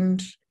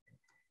 And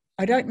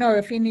I don't know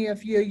if any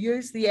of you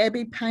use the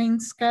Abbey pain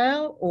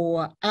scale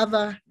or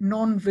other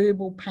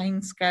non-verbal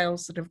pain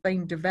scales that have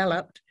been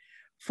developed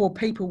for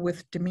people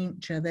with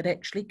dementia that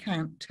actually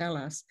can't tell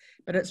us,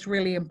 but it's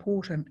really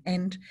important.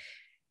 And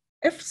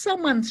if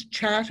someone's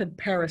charted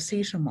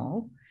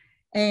paracetamol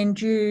and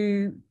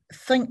you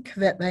think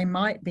that they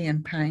might be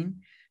in pain,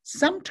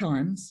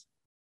 sometimes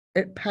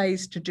it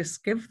pays to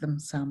just give them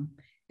some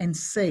and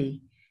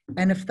see.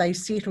 And if they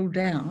settle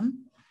down,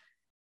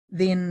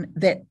 then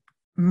that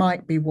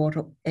might be what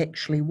it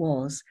actually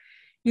was.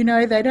 You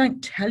know, they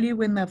don't tell you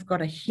when they've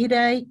got a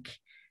headache,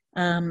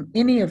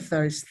 any of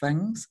those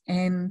things.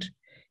 And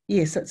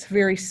yes, it's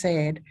very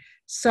sad.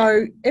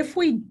 So if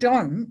we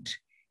don't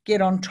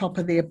get on top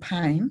of their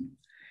pain,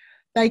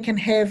 they can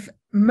have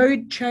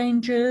mood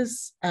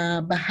changes,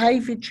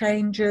 behaviour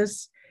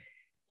changes,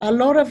 a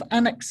lot of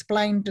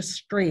unexplained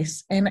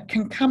distress, and it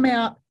can come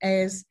out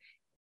as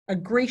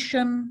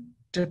aggression,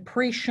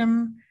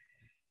 depression.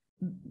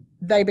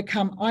 They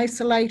become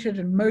isolated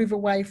and move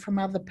away from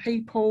other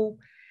people.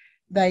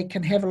 They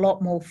can have a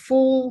lot more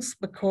falls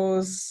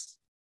because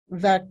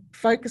they're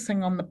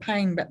focusing on the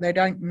pain, but they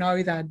don't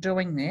know they're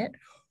doing that.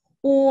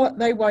 Or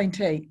they won't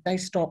eat. They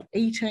stop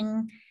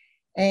eating,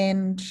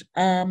 and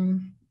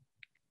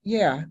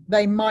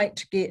they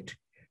might get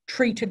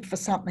treated for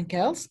something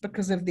else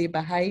because of their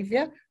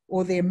behaviour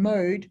or their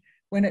mood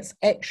when it's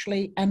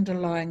actually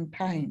underlying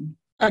pain.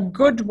 A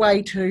good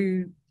way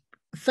to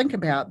think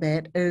about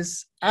that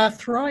is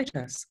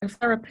arthritis. If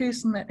they're a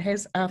person that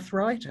has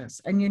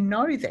arthritis and you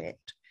know that,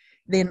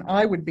 then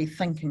I would be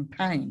thinking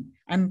pain,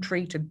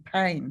 untreated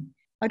pain.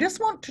 I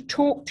just want to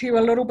talk to you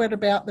a little bit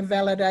about the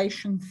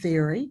validation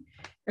theory.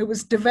 It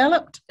was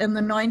developed in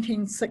the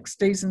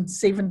 1960s and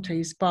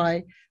 70s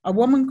by a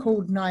woman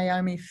called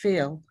Naomi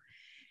Feil.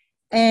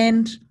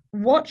 And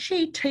what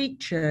she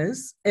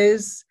teaches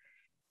is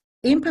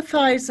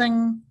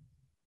empathizing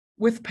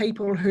with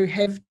people who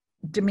have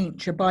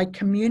dementia by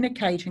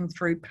communicating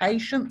through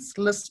patience,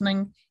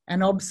 listening,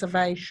 and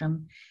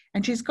observation.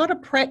 And she's got a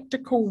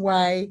practical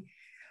way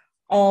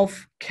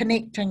of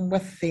connecting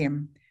with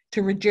them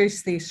to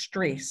reduce their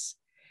stress.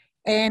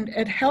 And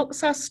it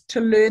helps us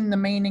to learn the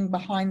meaning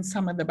behind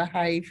some of the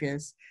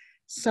behaviours.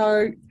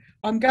 So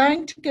I'm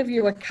going to give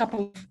you a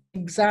couple of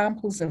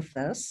examples of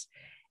this.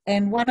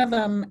 And one of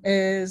them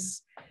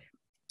is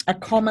a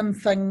common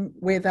thing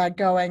where they're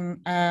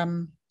going,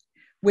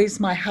 where's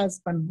my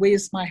husband?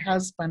 Where's my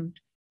husband?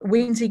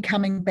 When's he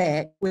coming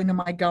back? When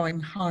am I going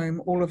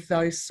home? All of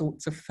those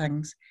sorts of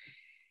things.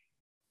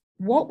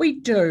 What we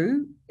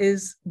do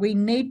is we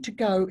need to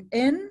go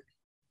in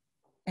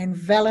and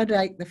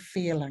validate the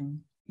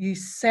feeling. You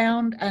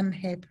sound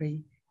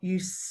unhappy. You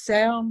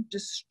sound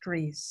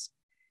distressed.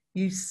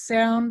 You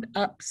sound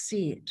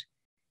upset.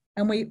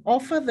 And we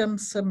offer them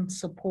some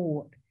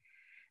support.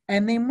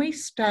 And then we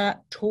start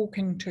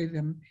talking to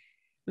them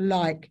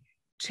like,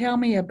 tell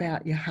me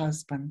about your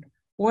husband.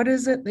 What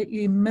is it that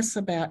you miss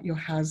about your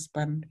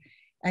husband?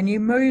 And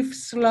you move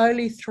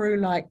slowly through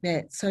like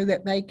that so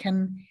that they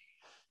can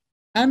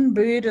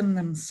unburden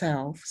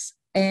themselves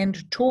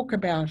and talk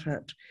about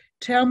it.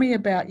 Tell me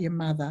about your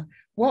mother.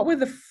 What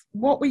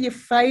were your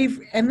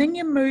favorite? And then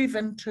you move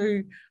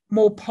into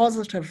more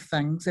positive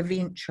things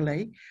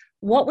eventually.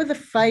 What were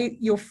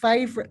your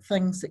favorite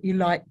things that you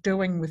liked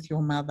doing with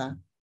your mother?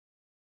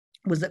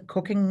 Was it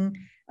cooking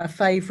a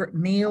favorite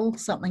meal,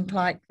 something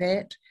like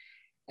that?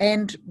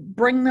 and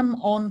bring them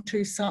on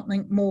to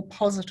something more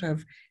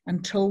positive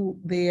until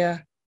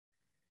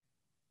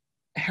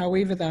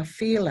however they're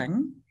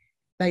feeling,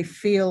 they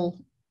feel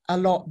a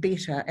lot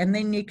better, and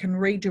then you can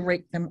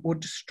redirect them or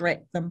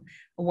distract them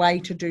away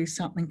to do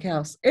something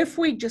else. If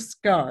we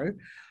just go,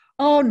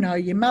 oh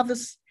no,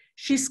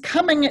 she's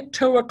coming at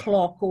 2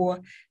 o'clock, or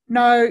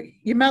no,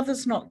 your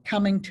mother's not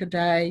coming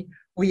today,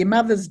 or your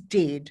mother's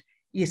dead.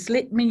 Yes,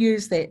 let me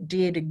use that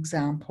dead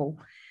example.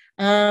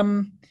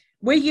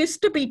 We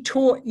used to be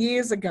taught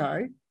years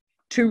ago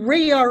to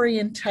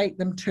reorientate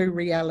them to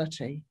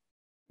reality.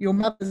 Your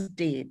mother's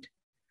dead.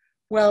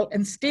 Well,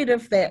 instead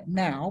of that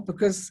now,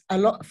 because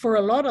for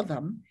a lot of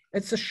them,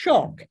 it's a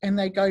shock, and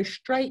they go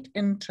straight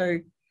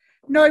into,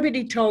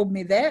 nobody told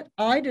me that,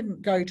 I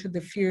didn't go to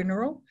the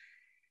funeral,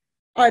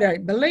 I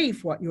don't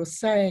believe what you're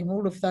saying,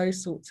 all of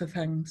those sorts of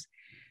things.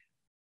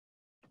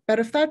 But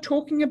if they're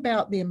talking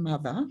about their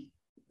mother,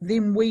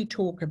 then we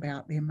talk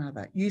about their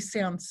mother. You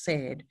sound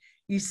sad.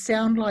 You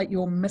sound like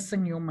you're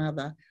missing your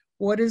mother.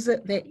 What is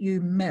it that you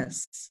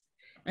miss?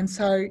 And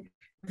so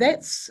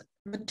that's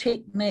the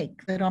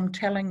technique that I'm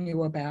telling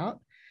you about,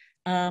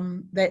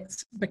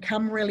 that's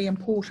become really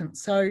important.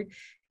 So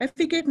if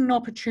you get an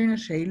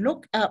opportunity,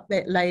 look up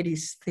that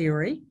lady's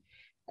theory,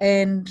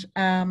 and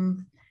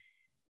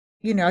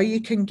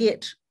you can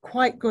get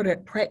quite good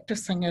at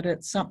practicing it.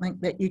 It's something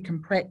that you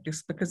can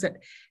practice because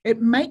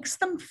it makes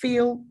them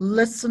feel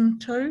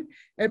listened to,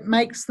 it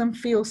makes them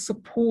feel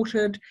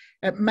supported,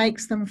 it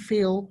makes them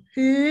feel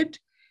heard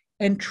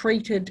and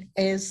treated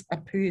as a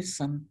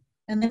person.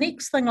 And the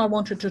next thing I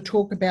wanted to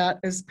talk about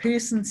is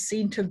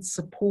person-centered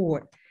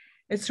support.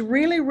 It's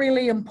really,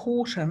 really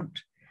important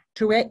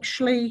to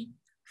actually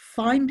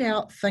find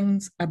out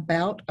things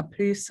about a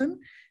person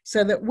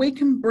so that we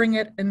can bring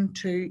it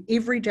into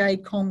everyday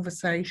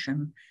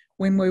conversation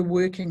when we're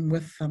working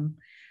with them.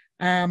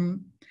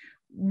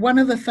 One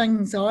of the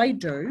things I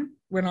do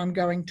when I'm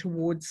going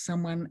towards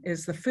someone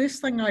is the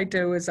first thing I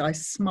do is I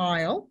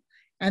smile,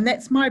 and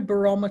that's my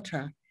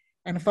barometer.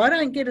 And if I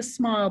don't get a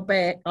smile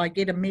back, I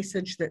get a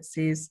message that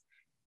says,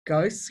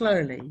 go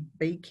slowly,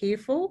 be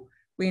careful,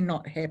 we're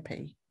not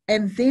happy.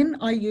 And then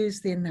I use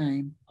their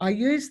name. I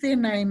use their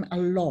name a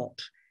lot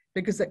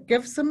because it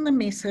gives them the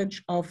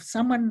message of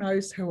someone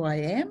knows who I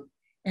am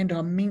and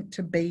I'm meant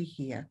to be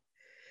here.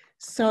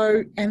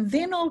 So, and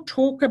then I'll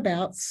talk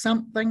about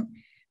something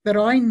that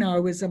I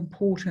know is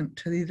important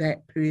to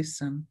that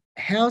person.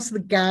 How's the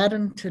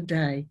garden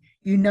today?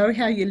 You know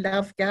how you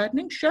love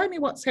gardening? Show me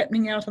what's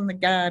happening out in the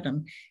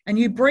garden. And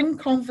you bring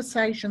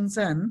conversations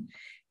in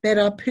that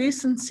are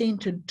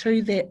person-centered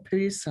to that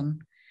person.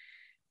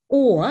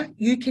 Or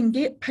you can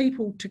get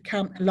people to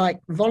come, like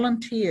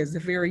volunteers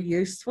are very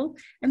useful,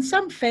 and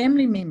some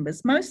family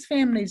members. Most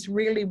families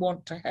really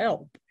want to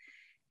help.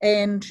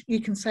 And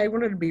you can say,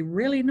 well, it'd be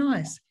really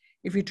nice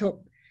if you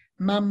took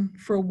mum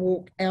for a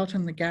walk out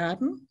in the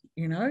garden,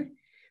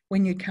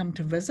 when you come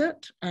to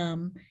visit.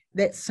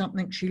 That's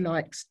something she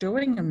likes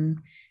doing,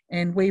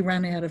 and we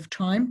run out of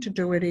time to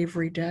do it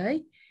every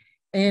day.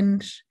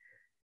 And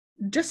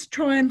just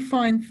try and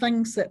find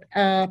things that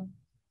are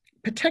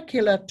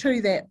particular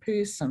to that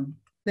person.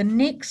 The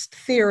next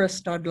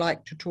theorist I'd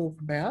like to talk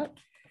about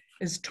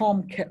is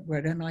Tom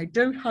Kitwood, and I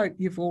do hope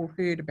you've all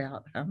heard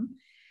about him.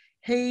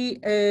 He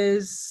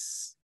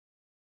is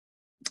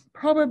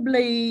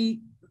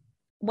probably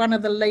one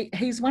of the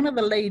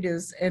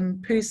leaders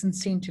in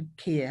person-centered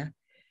care,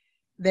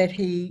 that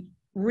he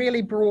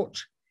really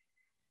brought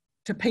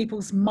to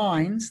people's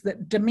minds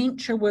that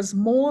dementia was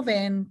more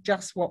than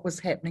just what was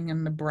happening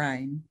in the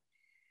brain,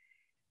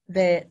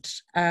 that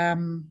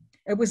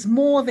it was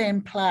more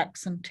than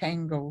plaques and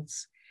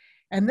tangles.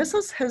 And this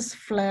is his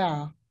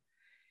flower.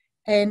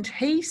 And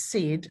he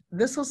said,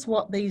 this is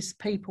what these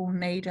people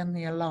need in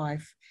their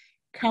life: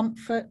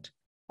 comfort,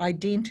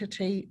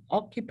 identity,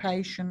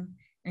 occupation,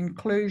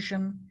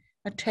 inclusion,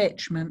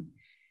 attachment,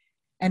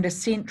 and a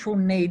central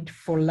need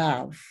for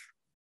love.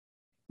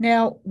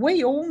 Now,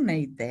 we all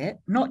need that,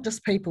 not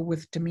just people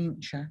with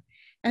dementia.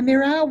 And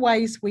there are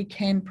ways we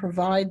can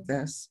provide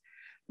this,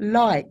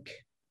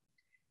 like,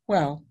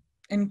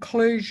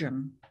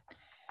 inclusion.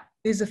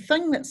 There's a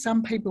thing that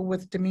some people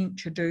with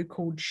dementia do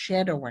called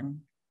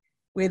shadowing,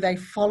 where they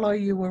follow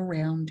you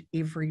around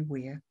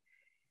everywhere.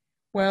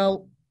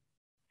 Well,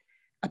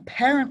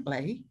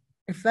 apparently,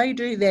 if they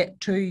do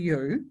that to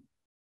you,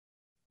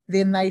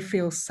 then they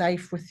feel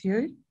safe with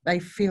you. They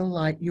feel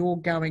like you're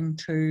going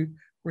to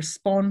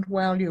respond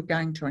well, you're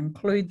going to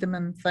include them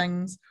in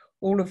things,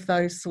 all of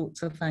those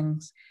sorts of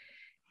things.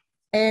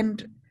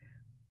 And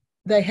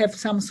they have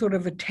some sort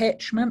of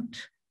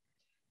attachment,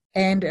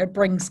 and it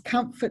brings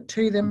comfort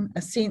to them,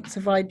 a sense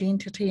of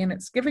identity, and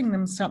it's giving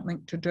them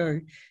something to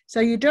do. So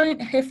you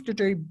don't have to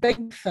do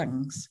big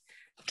things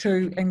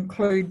to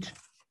include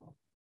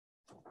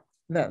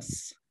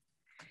this.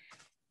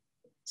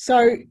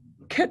 So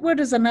Kitwood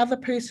is another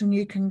person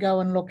you can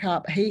go and look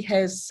up. He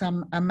has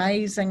some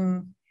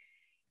amazing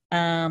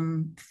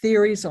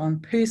theories on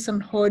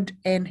personhood,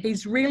 and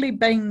he's really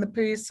been the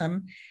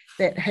person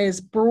that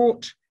has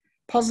brought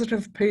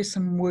positive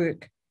person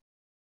work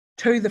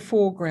to the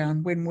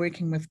foreground when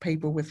working with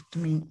people with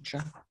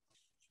dementia.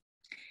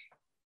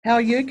 How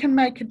you can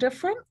make a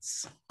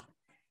difference: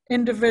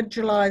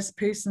 individualised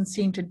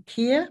person-centred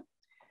care,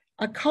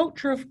 a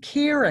culture of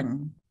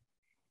caring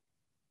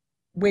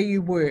where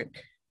you work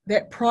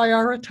that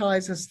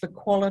prioritises the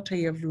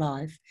quality of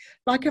life.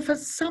 Like if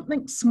it's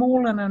something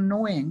small and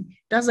annoying,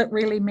 does it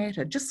really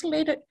matter? Just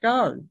let it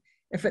go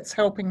if it's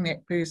helping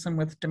that person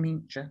with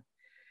dementia.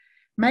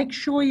 Make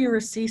sure your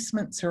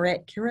assessments are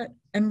accurate,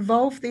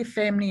 involve their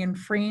family and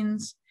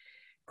friends,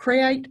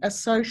 create a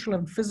social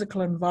and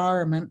physical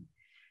environment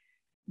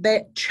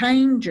that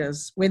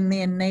changes when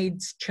their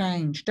needs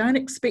change. Don't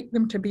expect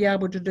them to be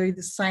able to do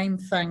the same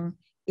thing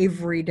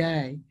every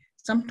day.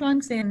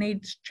 Sometimes their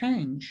needs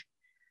change.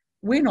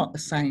 We're not the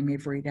same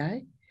every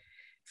day.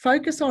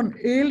 Focus on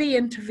early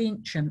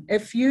intervention.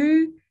 If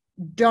you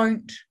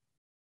don't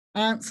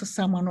answer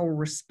someone or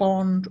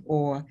respond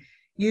or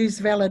use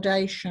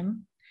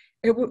validation,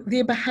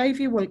 their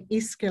behaviour will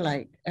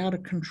escalate out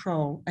of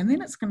control, and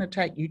then it's going to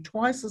take you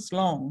twice as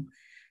long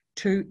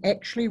to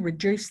actually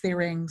reduce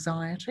their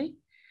anxiety.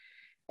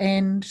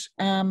 And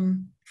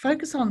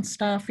focus on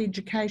staff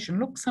education.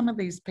 Look some of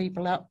these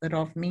people up that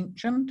I've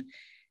mentioned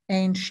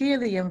and share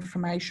the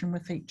information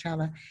with each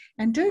other,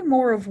 and do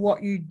more of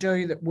what you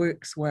do that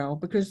works well,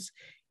 because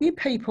you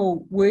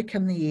people work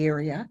in the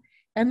area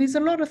and there's a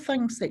lot of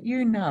things that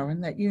you know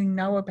and that you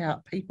know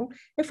about people.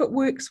 If it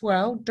works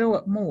well, do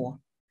it more.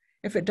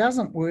 If it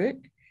doesn't work,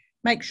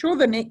 make sure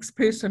the next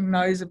person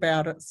knows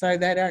about it so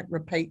they don't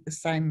repeat the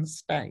same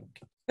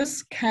mistake.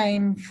 This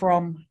came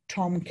from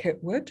Tom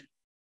Kitwood.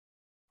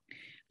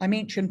 I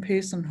mentioned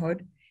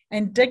personhood,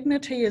 and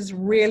dignity is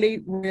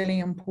really, really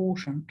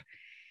important.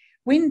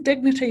 When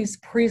dignity is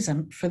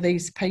present for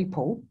these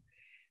people,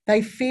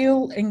 they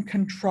feel in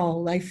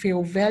control, they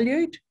feel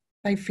valued,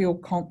 they feel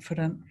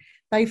confident,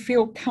 they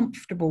feel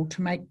comfortable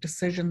to make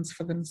decisions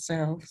for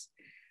themselves.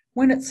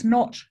 When it's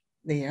not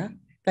there,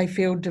 they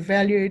feel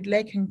devalued,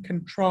 lacking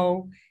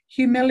control,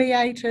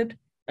 humiliated,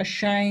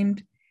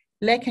 ashamed,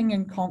 lacking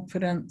in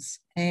confidence,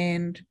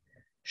 and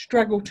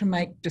struggle to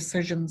make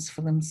decisions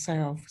for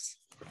themselves.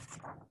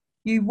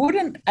 You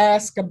wouldn't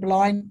ask a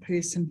blind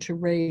person to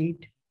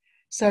read,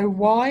 so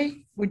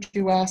why would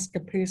you ask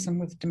a person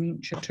with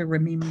dementia to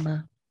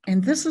remember?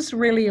 And this is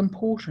really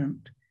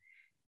important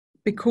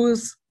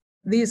because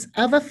there's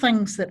other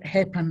things that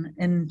happen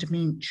in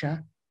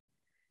dementia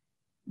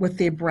with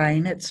their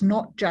brain. It's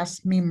not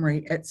just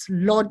memory, it's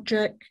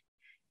logic,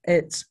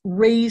 it's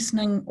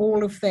reasoning,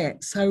 all of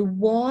that. So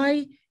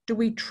why do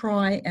we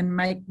try and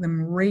make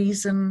them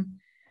reason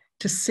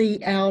to see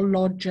our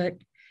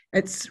logic?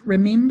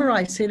 Remember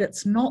I said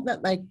it's not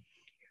that they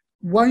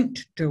won't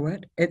do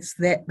it, it's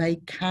that they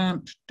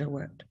can't do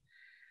it.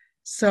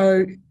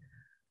 So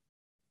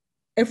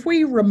if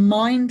we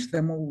remind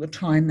them all the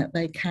time that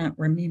they can't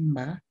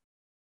remember,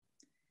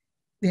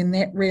 then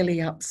that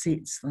really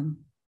upsets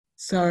them.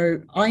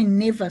 So I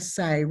never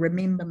say,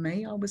 remember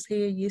me, I was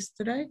here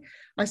yesterday.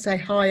 I say,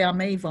 hi, I'm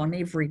Yvonne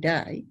every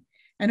day.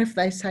 And if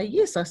they say,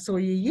 yes, I saw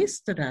you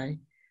yesterday,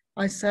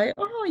 I say,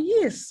 oh,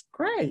 yes,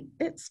 great,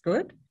 that's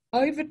good.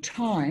 Over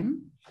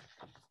time,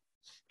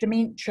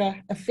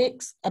 dementia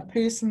affects a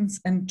person's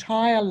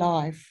entire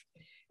life.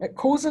 It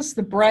causes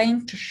the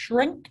brain to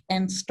shrink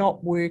and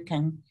stop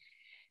working.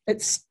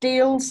 It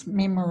steals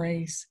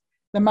memories,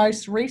 the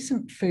most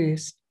recent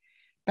first,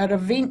 but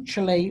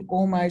eventually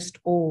almost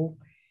all.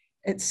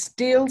 It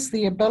steals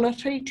the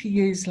ability to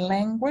use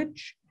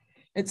language.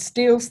 It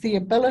steals the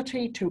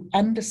ability to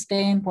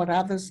understand what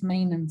others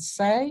mean and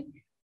say.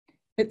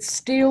 It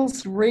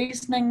steals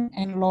reasoning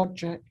and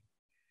logic.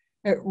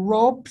 It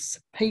robs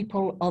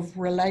people of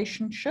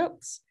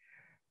relationships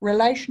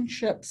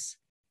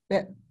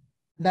that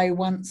they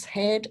once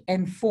had,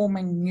 and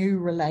forming new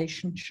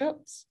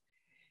relationships.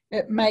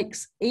 It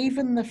makes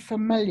even the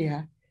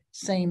familiar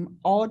seem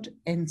odd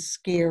and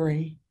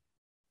scary.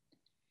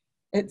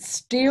 It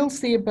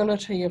steals the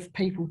ability of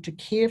people to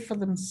care for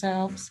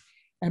themselves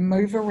and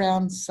move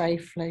around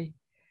safely.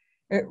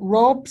 It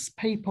robs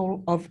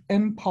people of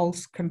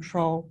impulse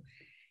control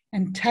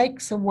and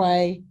takes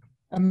away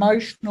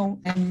emotional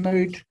and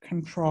mood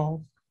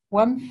control.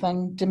 One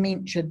thing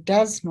dementia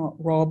does not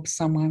rob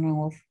someone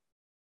of: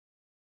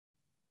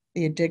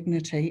 their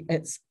dignity.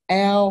 It's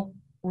our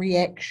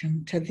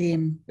reaction to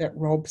them that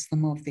robs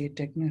them of their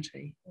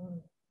dignity.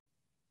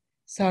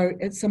 So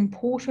it's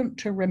important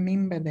to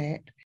remember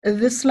that.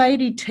 This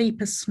lady,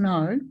 Teepa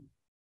Snow,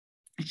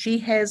 she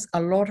has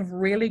a lot of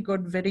really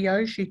good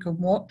videos you can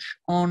watch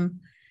on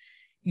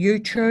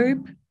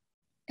YouTube,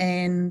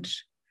 and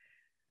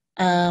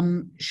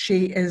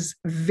she is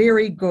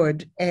very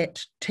good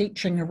at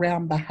teaching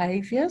around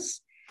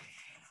behaviours.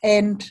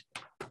 And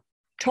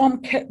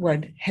Tom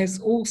Kitwood has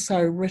also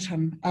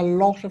written a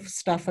lot of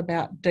stuff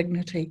about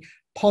dignity,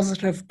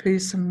 positive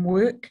person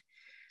work,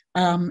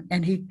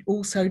 and he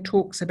also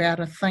talks about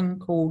a thing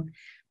called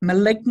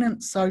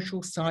malignant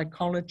social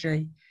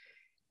psychology,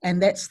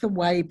 and that's the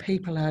way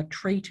people are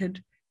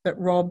treated that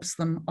robs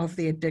them of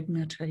their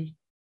dignity.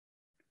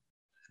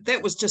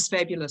 That was just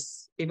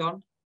fabulous,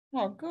 Yvonne.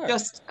 Oh, good.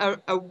 Just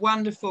a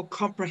wonderful,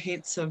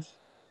 comprehensive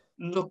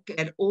look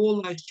at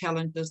all those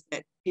challenges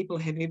that people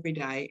have every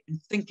day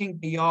and thinking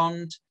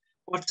beyond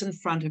what's in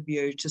front of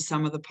you to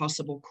some of the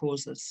possible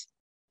causes.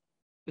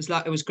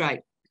 It was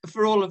great.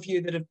 For all of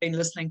you that have been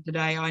listening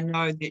today, I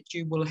know that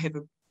you will have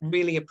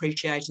really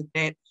appreciated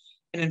that.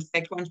 And in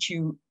fact, once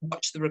you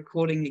watch the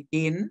recording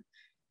again,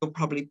 you'll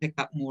probably pick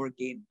up more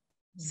again.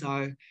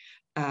 So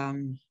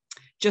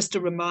just a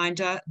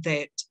reminder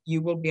that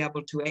you will be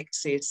able to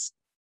access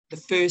the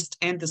first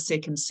and the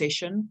second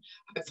session,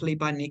 hopefully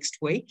by next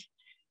week.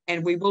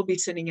 And we will be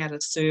sending out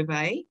a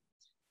survey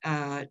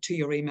to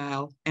your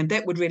email, and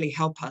that would really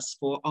help us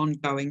for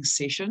ongoing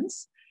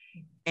sessions.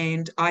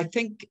 And I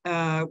think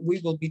we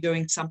will be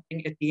doing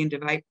something at the end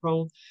of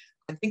April.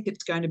 I think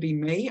it's going to be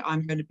me.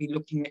 I'm going to be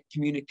looking at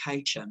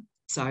communication.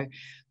 So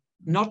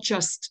not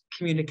just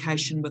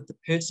communication with the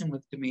person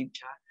with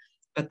dementia,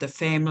 but the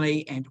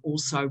family and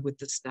also with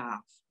the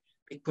staff,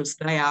 because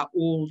they are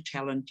all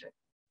challenging.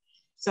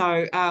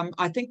 So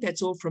I think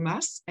that's all from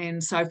us.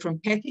 And so from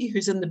Kathy,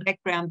 who's in the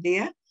background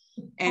there,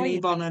 and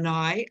Yvonne and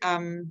I,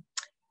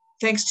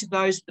 thanks to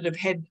those that have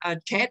had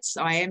chats.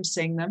 I am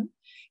seeing them.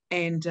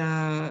 And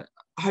I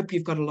hope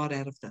you've got a lot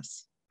out of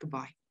this.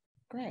 Goodbye.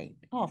 Great.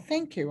 Oh,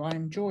 thank you. I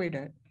enjoyed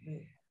it.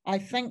 I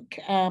think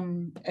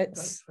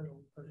it's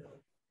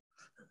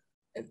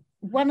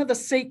one of the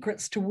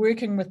secrets to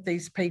working with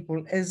these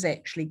people is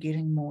actually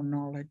getting more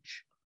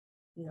knowledge.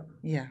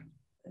 Yeah.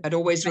 But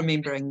always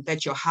remembering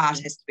that your heart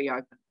has to be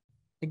open.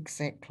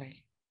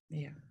 Exactly.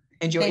 Yeah.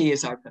 And your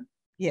ears open.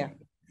 Yeah.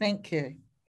 Thank you.